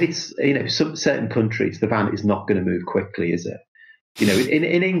 Yeah. And if it's, you know, certain countries, the van is not going to move quickly, is it? You know,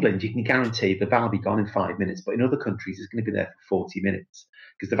 in England, you can guarantee the van will be gone in 5 minutes, but in other countries, it's going to be there for 40 minutes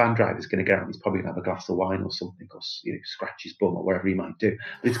because the van driver's going to get out and he's probably going to have a glass of wine or something, or, you know, scratch his bum or whatever he might do.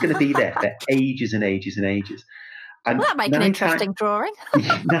 But it's going to be there for ages and ages and ages. And that'd make an interesting drawing.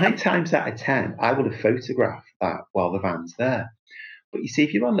 9 times out of 10, I would have photographed that while the van's there. But you see,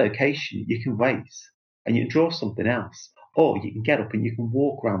 if you're on location, you can wait and you can draw something else. Or you can get up and you can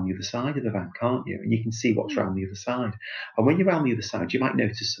walk around the other side of the van, can't you? And you can see what's around the other side. And when you're around the other side, you might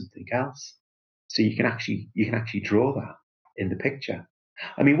notice something else. So you can actually draw that in the picture.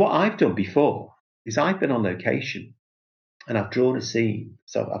 I mean, what I've done before is I've been on location and I've drawn a scene.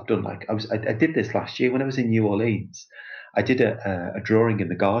 So I've done I did this last year when I was in New Orleans. I did a drawing in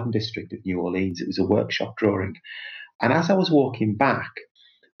the Garden District of New Orleans. It was a workshop drawing. And as I was walking back,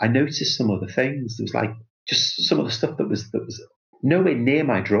 I noticed some other things. There was like just some of the stuff that was nowhere near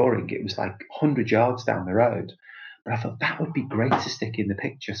my drawing. It was like 100 yards down the road. But I thought that would be great to stick in the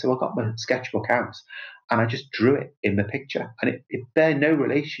picture. So I got my sketchbook out and I just drew it in the picture. And it bear no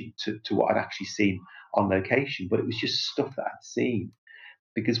relation to what I'd actually seen on location, but it was just stuff that I'd seen.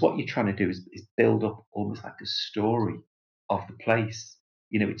 Because what you're trying to do is build up almost like a story of the place.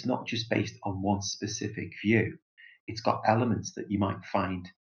 You know, it's not just based on one specific view. It's got elements that you might find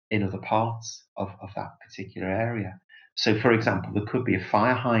in other parts of that particular area. So, for example, there could be a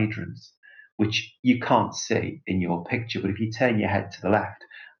fire hydrant, which you can't see in your picture, but if you turn your head to the left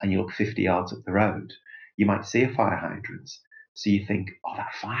and you look 50 yards up the road, you might see a fire hydrant. So you think, oh,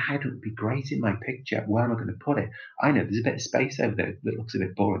 that fire hydrant would be great in my picture. Where am I going to put it? I know there's a bit of space over there that looks a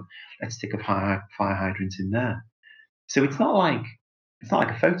bit boring. Let's stick a fire hydrant in there. So it's not like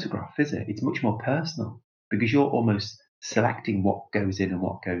a photograph, is it? It's much more personal because you're almost selecting what goes in and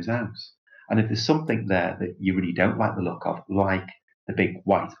what goes out. And if there's something there that you really don't like the look of, like the big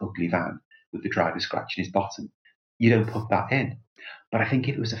white ugly van with the driver scratching his bottom, you don't put that in. But I think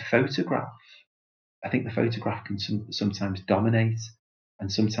if it was a photograph, I think the photograph can sometimes dominate,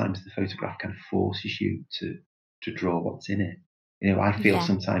 and sometimes the photograph kind of forces you to draw what's in it. You know, I feel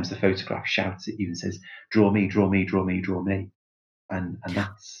sometimes the photograph shouts at you and says, "Draw me, draw me, draw me, draw me," and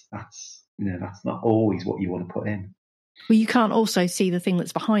that's you know, that's not always what you want to put in. Well, you can't also see the thing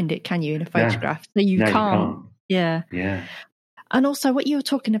that's behind it, can you, in a photograph? So you can't. Yeah. Yeah. And also what you were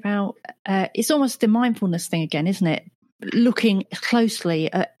talking about, it's almost the mindfulness thing again, isn't it? Looking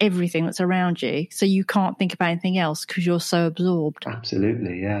closely at everything that's around you, so you can't think about anything else because you're so absorbed.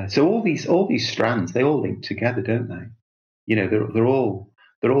 Absolutely, yeah. So all these strands, they all link together, don't they? You know, they're all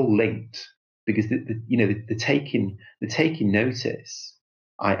linked, because the taking notice,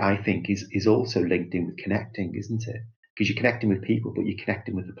 I think is also linked in with connecting, isn't it? Because you're connecting with people, but you're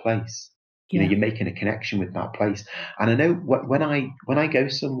connecting with the place. You know, you're making a connection with that place. And I know when I go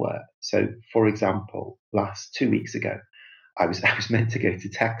somewhere. So, for example, last 2 weeks ago, I was meant to go to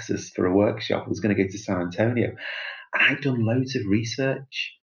Texas for a workshop. I was going to go to San Antonio, and I'd done loads of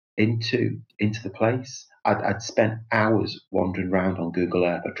research into the place. I'd spent hours wandering around on Google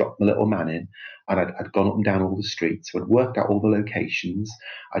Earth. I dropped my little man in, and I'd gone up and down all the streets. So I'd worked out all the locations.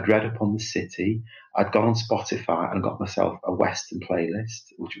 I'd read up on the city. I'd gone on Spotify and got myself a Western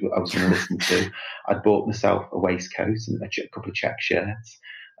playlist, which I was going to listen to. I'd bought myself a waistcoat and a couple of check shirts.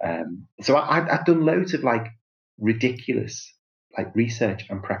 So I'd done loads of ridiculous research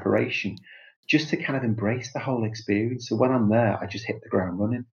and preparation just to kind of embrace the whole experience. So when I'm there, I just hit the ground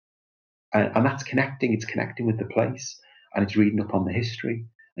running. And that's connecting. It's connecting with the place, and it's reading up on the history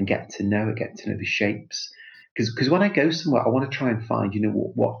and getting to know the shapes. Because when I go somewhere, I want to try and find,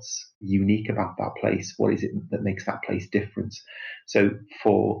 what's unique about that place. What is it that makes that place different? So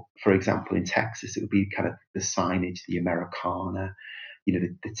for example, in Texas, it would be kind of the signage, the Americana,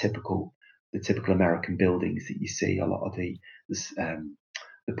 the typical American buildings that you see. A lot of the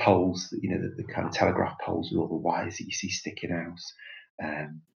poles, the kind of telegraph poles with all the wires that you see sticking out.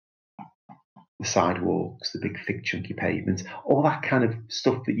 The sidewalks, the big thick chunky pavements, all that kind of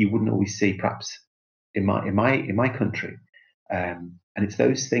stuff that you wouldn't always see perhaps in my country. And it's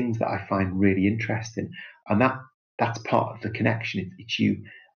those things that I find really interesting. And that's part of the connection. It's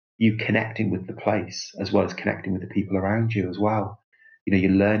you connecting with the place as well as connecting with the people around you as well.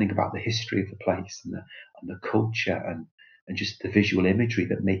 You're learning about the history of the place and the culture and just the visual imagery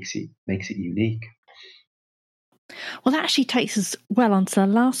that makes it unique. Well, that actually takes us well onto the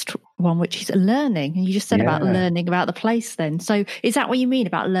last one, which is learning. And you just said about learning about the place then. So is that what you mean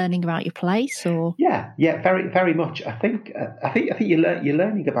about learning about your place? Or Yeah, very, very much. I think you're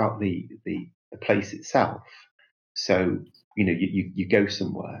learning about the place itself. So, you go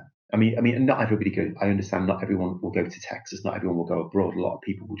somewhere. I mean, not everybody goes. I understand not everyone will go to Texas. Not everyone will go abroad. A lot of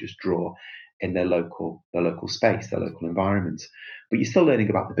people will just draw in their local space, their local environment. But you're still learning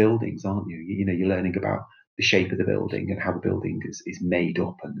about the buildings, aren't you? You're learning about the shape of the building and how the building is made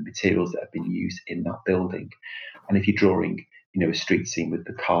up and the materials that have been used in that building. And if you're drawing, a street scene with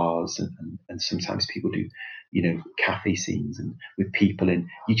the cars and sometimes people do, cafe scenes and with people in,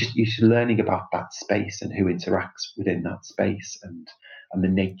 you're just learning about that space and who interacts within that space and the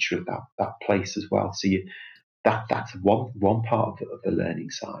nature of that place as well. So that's one part of the learning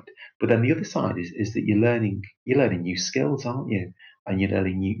side. But then the other side is that you're learning new skills, aren't you? And you're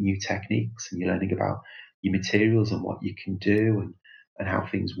learning new techniques, and you're learning about your materials and what you can do and how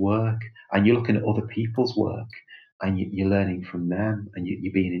things work. And you're looking at other people's work, and you're learning from them, and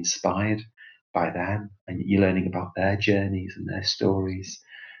you're being inspired by them, and you're learning about their journeys and their stories.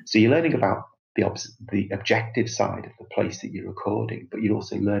 So you're learning about the objective side of the place that you're recording, but you're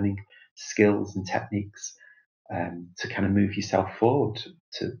also learning skills and techniques to kind of move yourself forward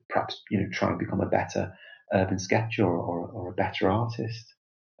to perhaps try and become a better urban sketcher or a better artist.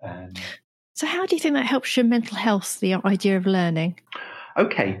 So how do you think that helps your mental health, the idea of learning?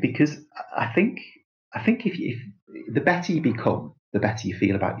 Okay, because I think if the better you become, the better you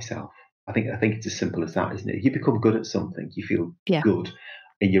feel about yourself. I think it's as simple as that, isn't it? If you become good at something, you feel good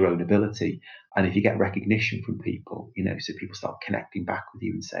in your own ability. And if you get recognition from people, so people start connecting back with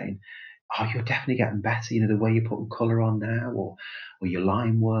you and saying, oh, you're definitely getting better, the way you're putting colour on now, or your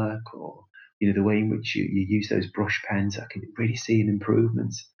line work, or, the way in which you use those brush pens, I can really see an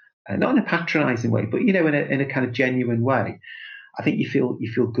improvement. Not in a patronising way, but, in a kind of genuine way. I think you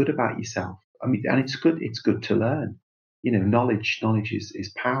feel good about yourself. I mean, and it's good to learn. Knowledge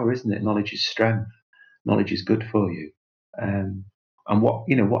is power, isn't it? Knowledge is strength. Knowledge is good for you. And what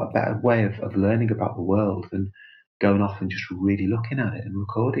a better way of learning about the world than going off and just really looking at it and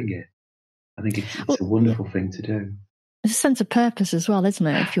recording it. I think it's a wonderful thing to do. There's a sense of purpose as well, isn't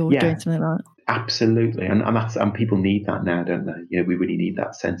it? If you're doing something like that. Absolutely. And people need that now, don't they? We really need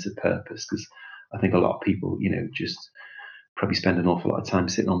that sense of purpose, because I think a lot of people, just probably spend an awful lot of time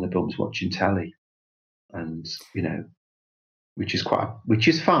sitting on their bums watching telly, and which is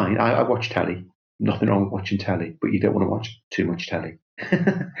fine. I watch telly. Nothing wrong with watching telly, but you don't want to watch too much telly.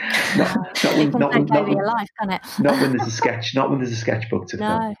 Not when your life, can it? Not when there's a sketch. Not when there's a sketchbook to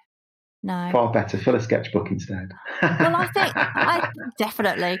fill. No. Far better. Fill a sketchbook instead. Well, I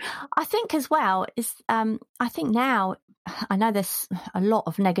definitely. I think as well is. I think now. I know there's a lot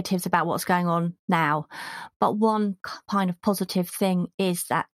of negatives about what's going on now, but one kind of positive thing is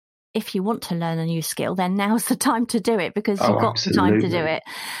that if you want to learn a new skill, then now's the time to do it, because you've got the time to do it.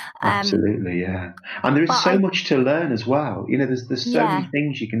 Absolutely, yeah. And there is so much to learn as well. There's so many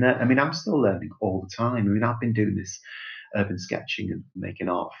things you can learn. I mean, I'm still learning all the time. I mean, I've been doing this urban sketching and making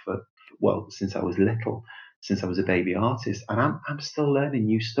art since I was little, since I was a baby artist, and I'm still learning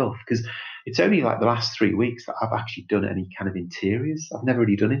new stuff, because it's only like the last 3 weeks that I've actually done any kind of interiors. I've never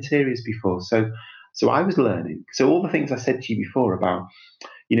really done interiors before, so I was learning. So all the things I said to you before about,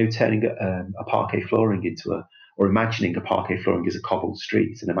 turning a parquet flooring or imagining a parquet flooring as a cobbled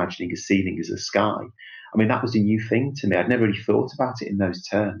street and imagining a ceiling as a sky. I mean, that was a new thing to me. I'd never really thought about it in those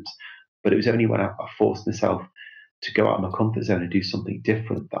terms, but it was only when I forced myself to go out of my comfort zone and do something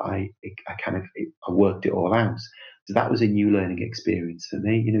different that I worked it all out. So that was a new learning experience for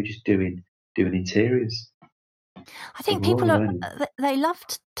me, just doing interiors. I think people they love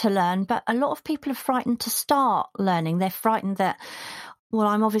to learn, but a lot of people are frightened to start learning. They're frightened that, well,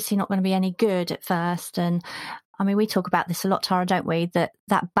 I'm obviously not going to be any good at first. And I mean, we talk about this a lot, Tara, don't we?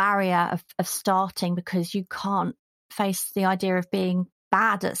 That barrier of starting, because you can't face the idea of being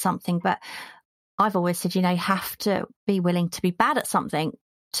bad at something. But I've always said, you have to be willing to be bad at something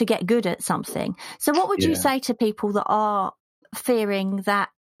to get good at something. So what would you say to people that are fearing that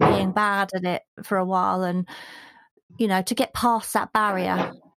being bad at it for a while, and, to get past that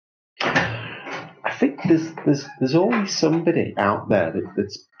barrier? I think there's always somebody out there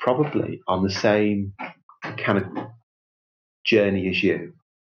that's probably on the same kind of journey as you.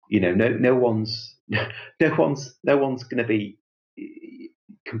 No one's going to be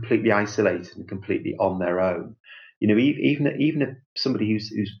completely isolated and completely on their own. Even if somebody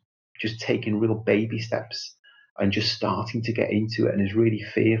who's just taking real baby steps and just starting to get into it and is really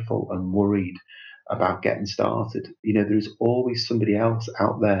fearful and worried about getting started, there's always somebody else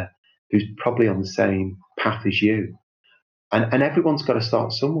out there who's probably on the same path as you, and everyone's got to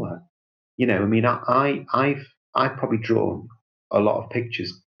start somewhere. I mean, I've probably drawn a lot of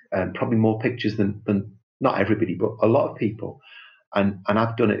pictures, probably more pictures than not everybody, but a lot of people, and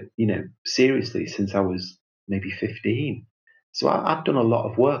I've done it, seriously since I was maybe 15. So I've done a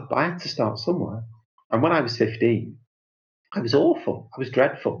lot of work, but I had to start somewhere. And when I was 15, I was awful. I was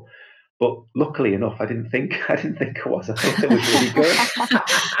dreadful. But luckily enough, I didn't think I was. I thought it was really good.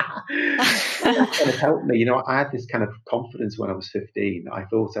 That kind of helped me. I had this kind of confidence when I was 15. I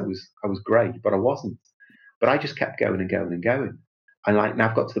thought I was great, but I wasn't. But I just kept going and going and going. And now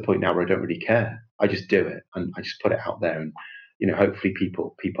I've got to the point now where I don't really care. I just do it, and I just put it out there, and hopefully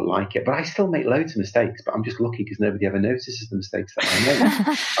people like it. But I still make loads of mistakes. But I'm just lucky because nobody ever notices the mistakes that I make.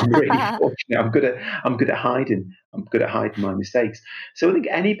 I'm really fortunate. I'm good at hiding. I'm good at hiding my mistakes. So I think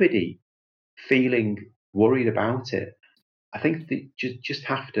anybody feeling worried about it, I think they just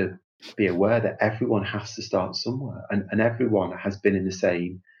have to be aware that everyone has to start somewhere, and everyone has been in the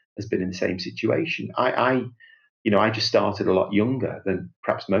same situation. I just started a lot younger than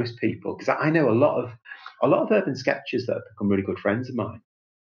perhaps most people, because I know a lot of urban sketchers that have become really good friends of mine.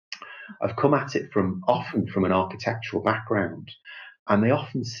 I've come at it often from an architectural background. And they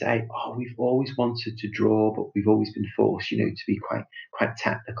often say, "Oh, we've always wanted to draw, but we've always been forced, to be quite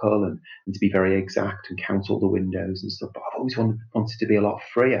technical and to be very exact and count all the windows and stuff. But I've always wanted to be a lot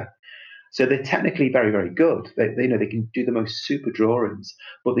freer." So they're technically very, very good. They can do the most super drawings,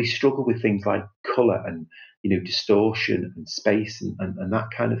 but they struggle with things like color and distortion and space and that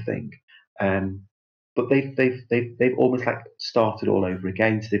kind of thing. But they've almost like started all over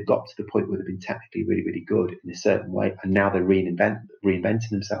again. So they've got to the point where they've been technically really, really good in a certain way, and now they're reinventing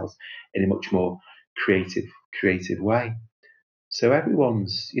themselves in a much more creative way. So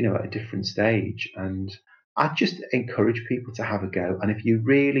everyone's at a different stage, and I just encourage people to have a go. And if you're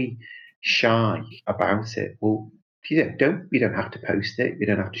really shy about it, well, you don't have to post it. You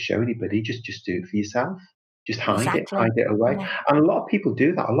don't have to show anybody. Just do it for yourself. Just hide it away. Yeah. And a lot of people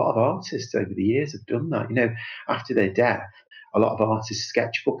do that. A lot of artists over the years have done that. After their death, a lot of artists'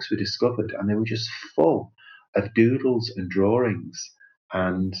 sketchbooks were discovered, and they were just full of doodles and drawings,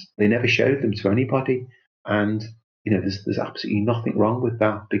 and they never showed them to anybody. And there's absolutely nothing wrong with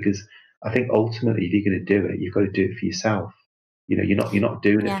that, because I think ultimately, if you're going to do it, you've got to do it for yourself. You're not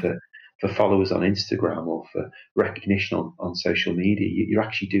doing it for followers on Instagram or for recognition on social media. You're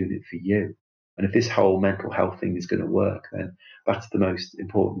actually doing it for you. And if this whole mental health thing is going to work, then that's the most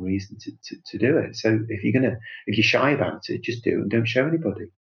important reason to do it. So if you're shy about it, just do it and don't show anybody.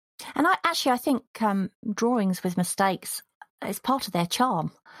 And I think drawings with mistakes is part of their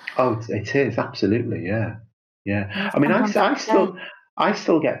charm. Oh, it is, absolutely, yeah. I mean, I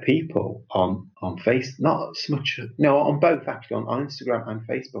still get people on Facebook, not so much, no, on both actually, on Instagram and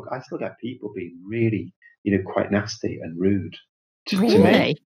Facebook. I still get people being really, quite nasty and rude. Really? To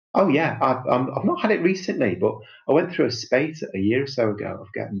me. Oh yeah, I've not had it recently, but I went through a spate a year or so ago of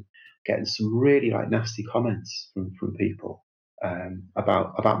getting some really like nasty comments from people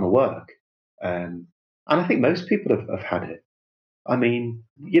about my work, and I think most people have had it. I mean,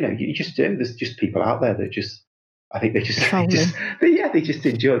 you just do. There's just people out there that just, I think they just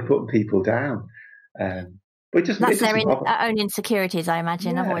enjoy putting people down. But it doesn't. That's their own insecurities, I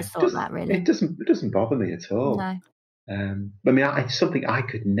imagine. I've always thought that. Really, it doesn't bother me at all. No. I mean, it's something I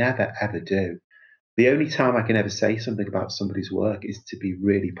could never ever do. The only time I can ever say something about somebody's work is to be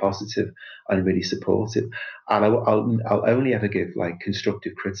really positive and really supportive, and I'll only ever give like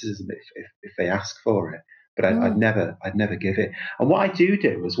constructive criticism if they ask for it. But I'd never give it. And what I do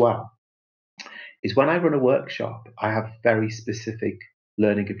as well is when I run a workshop, I have very specific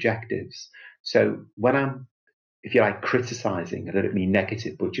learning objectives. So when I'm, if you like, criticizing, I don't mean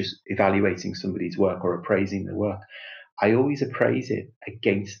negative, but just evaluating somebody's work or appraising their work, I always appraise it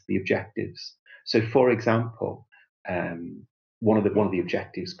against the objectives. So, for example, one of the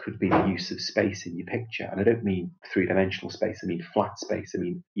objectives could be the use of space in your picture, and I don't mean three-dimensional space. I mean flat space. I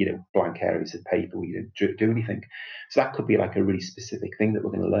mean blank areas of paper where you don't do anything. So that could be like a really specific thing that we're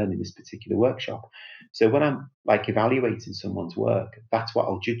going to learn in this particular workshop. So when I'm like evaluating someone's work, that's what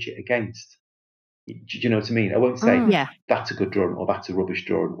I'll judge it against. Do you know what I mean? I won't say that's a good drawing or that's a rubbish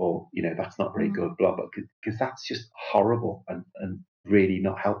drawing or that's not very good, blah blah, because that's just horrible and really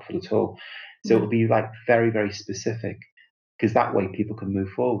not helpful at all. So it'll be like very, very specific, because that way people can move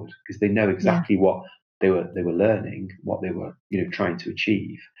forward because they know exactly what they were learning, what they were trying to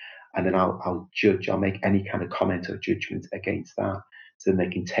achieve, and then I'll judge. I'll make any kind of comment or judgment against that, so then they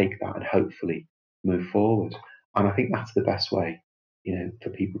can take that and hopefully move forward. And I think that's the best way,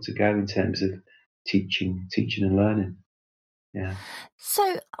 for people to go in terms of teaching and learning. Yeah.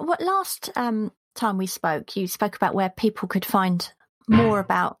 So, what last time we spoke, you spoke about where people could find more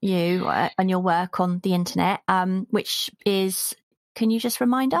about you and your work on the internet, which is, can you just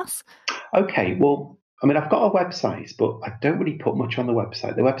remind us? Okay, well, I mean, I've got a website, but I don't really put much on the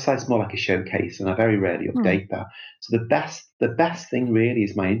website. The website's more like a showcase, and I very rarely update that. So the best thing really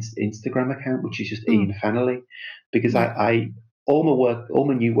is my Instagram account, which is just Ian Fennelly, because all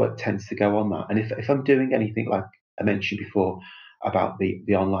my new work tends to go on that. And if I'm doing anything like I mentioned before about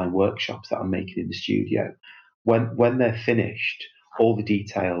the online workshops that I'm making in the studio, when they're finished, all the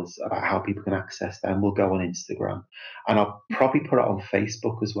details about how people can access them will go on Instagram, and I'll probably put it on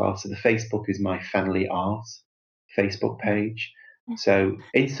Facebook as well. So the Facebook is my Fennelly Art Facebook page. So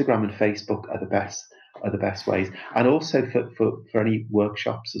Instagram and Facebook are the best ways, and also for any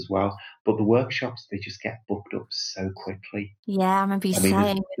workshops as well. But the workshops, they just get booked up so quickly. Yeah, I remember you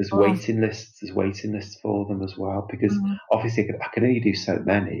saying there's waiting lists. There's waiting lists for them as well, because obviously I can only do so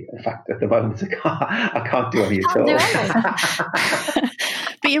many. In fact, at the moment I can't do any at all.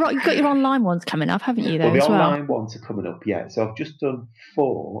 But you've got your online ones coming up, haven't you? Well, the online ones are coming up. Yeah, so I've just done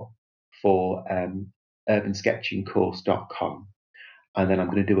 4 for urbansketchingcourse.com. And then I'm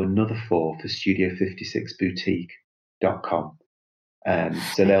going to do another 4 for Studio56boutique.com.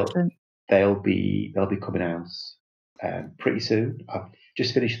 So they'll be coming out pretty soon. I've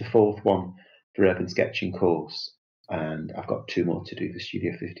just finished the 4th one for Urban Sketching Course, and I've got 2 more to do for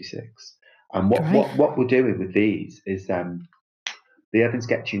Studio 56. And what we're doing with these is the Urban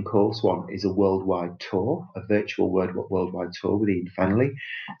Sketching Course one is a worldwide tour, a virtual worldwide tour with Ian Fennelly.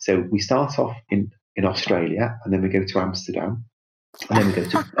 So we start off in Australia, and then we go to Amsterdam. And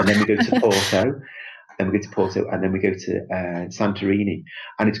then we go to Porto, and we go to Porto, and then we go to Santorini.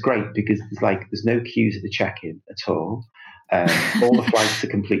 And it's great because there's no queues at the check-in at all. All the flights are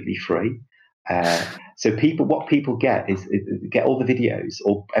completely free. So what people get is get all the videos,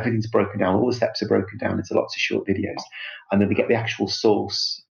 or everything's broken down. All the steps are broken down into lots of short videos, and then they get the actual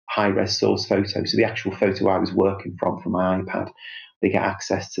source, high-res source photo. So the actual photo I was working from my iPad. They get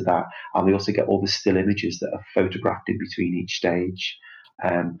access to that, and they also get all the still images that are photographed in between each stage.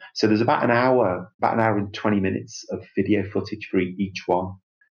 So there's about an hour and 20 minutes of video footage for each one.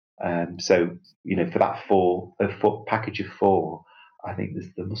 So for that package of 4, I think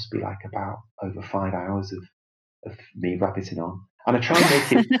there must be like about over 5 hours of me rabbiting on. And I try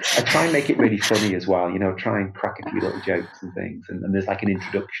and make it really funny as well. I try and crack a few little jokes and things. And there's like an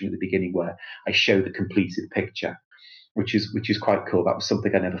introduction at the beginning where I show the completed picture, which is quite cool. That was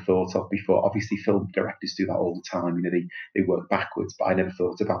something I never thought of before. Obviously, film directors do that all the time. They work backwards, but I never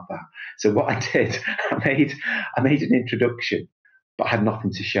thought about that. So what I did, I made an introduction, but I had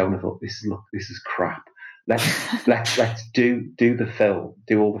nothing to show. And I thought, this is crap. Let's do the film,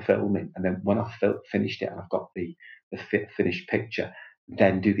 do all the filming, and then when I've finished it and I've got the finished picture,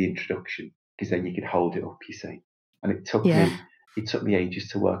 then do the introduction, because then you can hold it up, you see. And it took me ages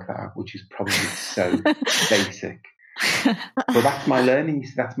to work that out, which is probably so basic. But that's my learning.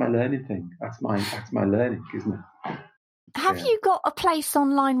 That's my learning thing. That's my learning, isn't it? Have you got a place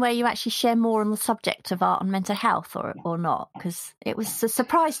online where you actually share more on the subject of art and mental health, or not? Because it was a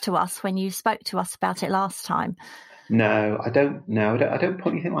surprise to us when you spoke to us about it last time. No, I don't. No, I don't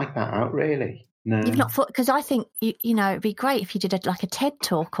put anything like that out, really. No, you've not thought, because I think it'd be great if you did like a TED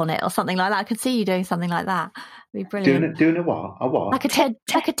talk on it or something like that. I could see you doing something like that. It'd be brilliant. Doing a what? A what? Like a TED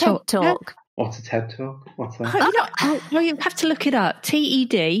talk. Yeah. What's a TED Talk? What's that? Well, you have to look it up.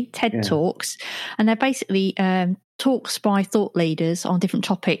 TED, TED Talks, and they're basically talks by thought leaders on different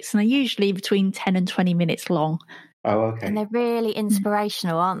topics, and they're usually between 10 and 20 minutes long. Oh, okay. And they're really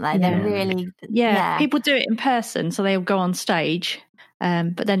inspirational, aren't they? They're really... Yeah, people do it in person, so they'll go on stage,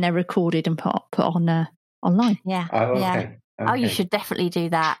 but then they're recorded and put on online. Yeah. Oh, okay. Yeah. Okay. Oh, you should definitely do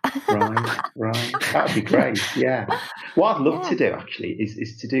that. Right. That would be great. Yeah. What I'd love to do actually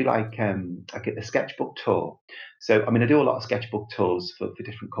is to do like a sketchbook tour. So, I mean, I do a lot of sketchbook tours for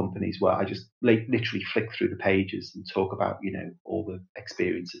different companies where I just literally flick through the pages and talk about, all the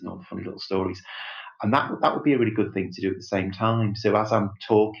experiences and all the funny little stories. And that would be a really good thing to do at the same time. So as I'm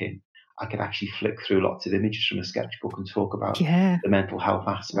talking, I can actually flick through lots of images from a sketchbook and talk about the mental health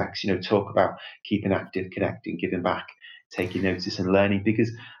aspects, talk about keeping active, connecting, giving back, taking notice and learning, because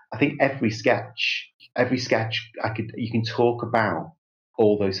I think every sketch you can talk about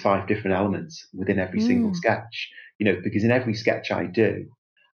all those 5 different elements within every single sketch, because in every sketch I do,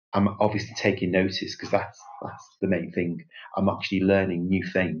 I'm obviously taking notice, because that's the main thing. I'm actually learning new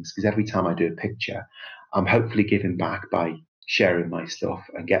things, because every time I do a picture, I'm hopefully giving back by sharing my stuff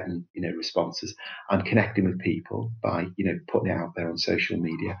and getting, responses. I'm connecting with people by, putting it out there on social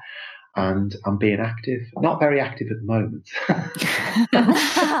media. And I'm being active. Not very active at the moment.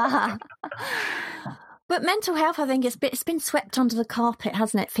 But mental health, I think it's been swept under the carpet,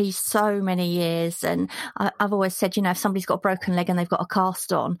 hasn't it, for so many years? And I've always said, if somebody's got a broken leg and they've got a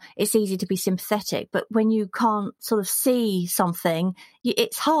cast on, it's easy to be sympathetic. But when you can't sort of see something,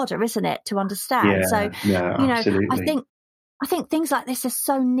 it's harder, isn't it, to understand? Absolutely. I think things like this are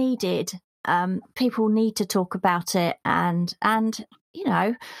so needed. People need to talk about it and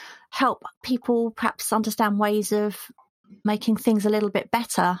help people perhaps understand ways of making things a little bit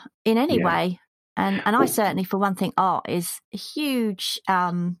better in any way. And I certainly, for one thing, art is a huge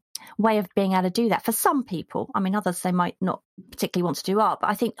way of being able to do that for some people. I mean, others, they might not particularly want to do art, but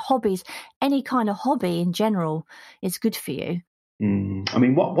I think hobbies, any kind of hobby in general, is good for you. I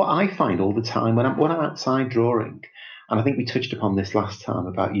mean, what I find all the time when I'm outside drawing, and I think we touched upon this last time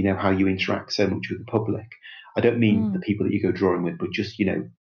about, how you interact so much with the public. I don't mean the people that you go drawing with, but just,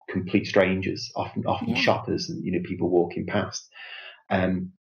 complete strangers, often shoppers and, people walking past.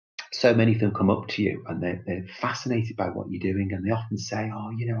 So many of them come up to you and they're fascinated by what you're doing, and they often say,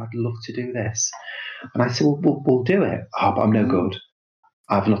 oh, I'd love to do this. And I say, well, we'll do it. Oh, but I'm no good.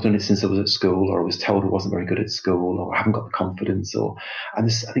 I've not done it since I was at school, or I was told I wasn't very good at school, or I haven't got the confidence. I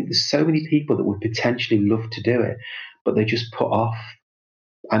think there's so many people that would potentially love to do it, but they just put off.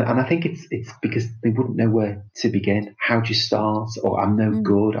 And I think it's because they wouldn't know where to begin. How do you start? Or I'm no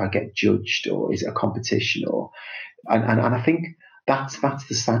good, I get judged, or is it a competition? And I think that's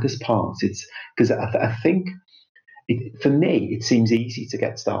the saddest part. It's because I think for me it seems easy to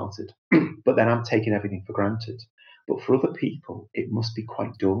get started, but then I'm taking everything for granted. But for other people, it must be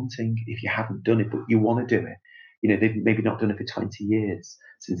quite daunting if you haven't done it, but you want to do it. They've maybe not done it for 20 years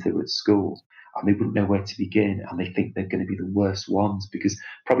since they were at school, and they wouldn't know where to begin, and they think they're going to be the worst ones, because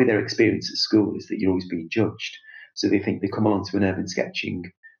probably their experience at school is that you're always being judged. So they think they come along to an urban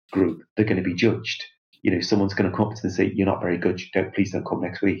sketching group, they're going to be judged. Someone's going to come up to them and say, you're not very good, please don't come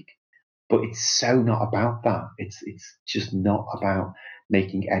next week. But it's so not about that. It's just not about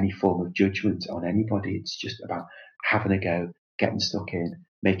making any form of judgment on anybody. It's just about having a go, getting stuck in,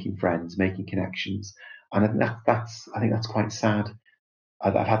 making friends, making connections. And I think that's quite sad.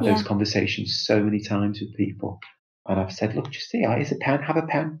 I've had those conversations so many times with people, and I've said, look, just see, here's a pen, have a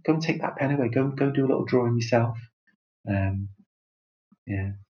pen, go and take that pen away, go and do a little drawing yourself. And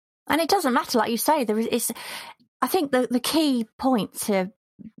it doesn't matter, like you say, I think the key point to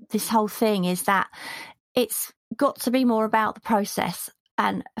this whole thing is that it's got to be more about the process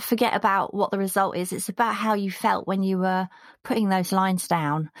and forget about what the result is. It's about how you felt when you were putting those lines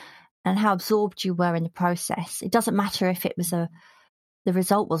down and how absorbed you were in the process. It doesn't matter if it was the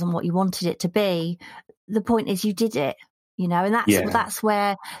result wasn't what you wanted it to be. The point is you did it, and that's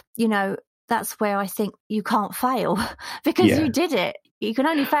where, that's where I think you can't fail because you did it. You can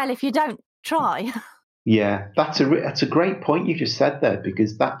only fail if you don't try. Yeah, that's a great point you just said there,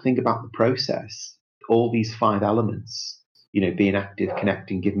 because that thing about the process, all these 5 elements, being active,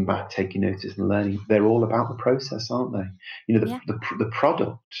 connecting, giving back, taking notice and learning, they're all about the process, aren't they? The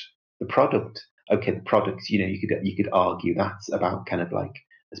product, okay, the product, you could argue that's about kind of like,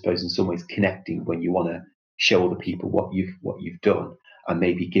 I suppose in some ways connecting when you want to show other people what you've done and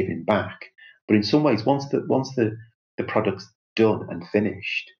maybe giving back. But in some ways, once the product's done and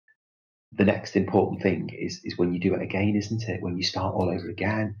finished, the next important thing is when you do it again, isn't it? When you start all over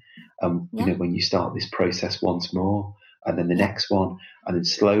again, when you start this process once more, and then the next one, and then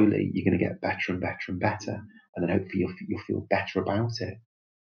slowly you're going to get better and better and better, and then hopefully you'll feel better about it.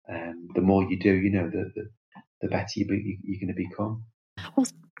 The more you do, the better you're going to become. Well,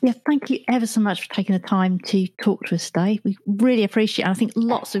 yeah, thank you ever so much for taking the time to talk to us today. We really appreciate it. I think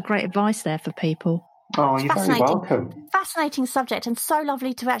lots of great advice there for people. Oh, you're very welcome. Fascinating subject, and so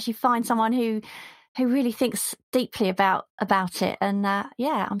lovely to actually find someone who really thinks deeply about it. And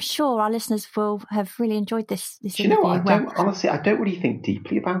I'm sure our listeners will have really enjoyed this interview. You know what? I don't really think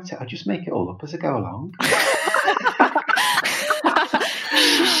deeply about it. I just make it all up as I go along.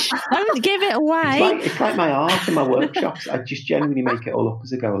 Don't give it away. It's like my art and my workshops. I just genuinely make it all up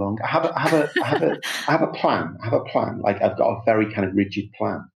as I go along. I have a plan. Like I've got a very kind of rigid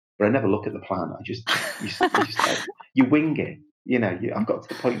plan, but I never look at the plan. You wing it. I've got to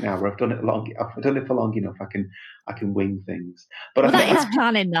the point now where I've done it for long enough. I can wing things. But that is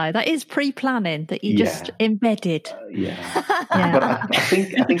planning, though. That is pre-planning that you just embedded. But I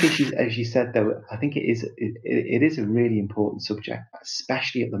think as you said, though, I think it is a really important subject,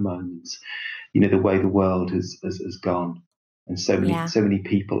 especially at the moment. The way the world has gone, and so many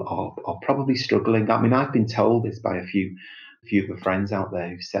people are probably struggling. I mean, I've been told this by a few of the friends out there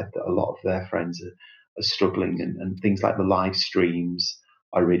who've said that a lot of their friends are struggling, and things like the live streams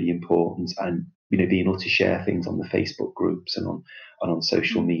are really important, and being able to share things on the Facebook groups and on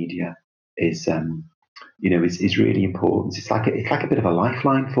social media is really important. It's like a bit of a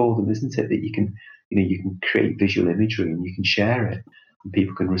lifeline for them, isn't it? That you can create visual imagery and you can share it and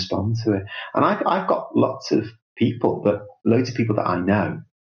people can respond to it. And I've got loads of people that I know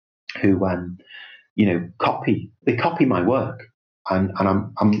who copy my work, and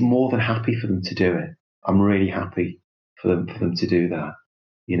I'm more than happy for them to do it. I'm really happy for them to do that.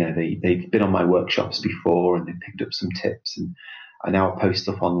 They've been on my workshops before and they picked up some tips, and I now post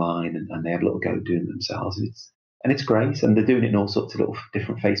stuff online and they have a little go doing it themselves. It's great, and they're doing it in all sorts of little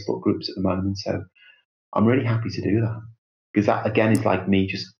different Facebook groups at the moment. So I'm really happy to do that, because that again is like me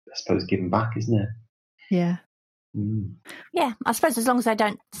just, I suppose, giving back, isn't it? Yeah. Mm. Yeah, I suppose as long as they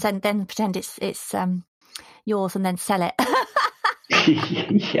don't then pretend it's yours and then sell it.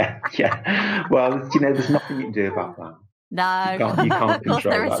 Yeah. Well, there's nothing you can do about that. No, you can't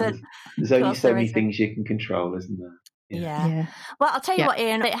control that. There's only so many things you can control, isn't there? Yeah. Well, I'll tell you what,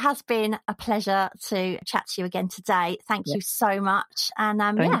 Ian, it has been a pleasure to chat to you again today. Thank you so much. And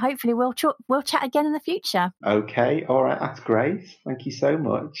hopefully we'll chat again in the future. Okay. All right. That's great. Thank you so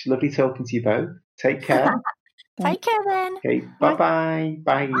much. Lovely talking to you both. Take care. Take care then. Okay. Bye-bye.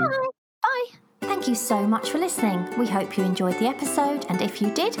 Bye. Bye. Thank you so much for listening. We hope you enjoyed the episode, and if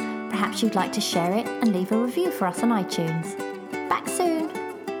you did, perhaps you'd like to share it and leave a review for us on iTunes.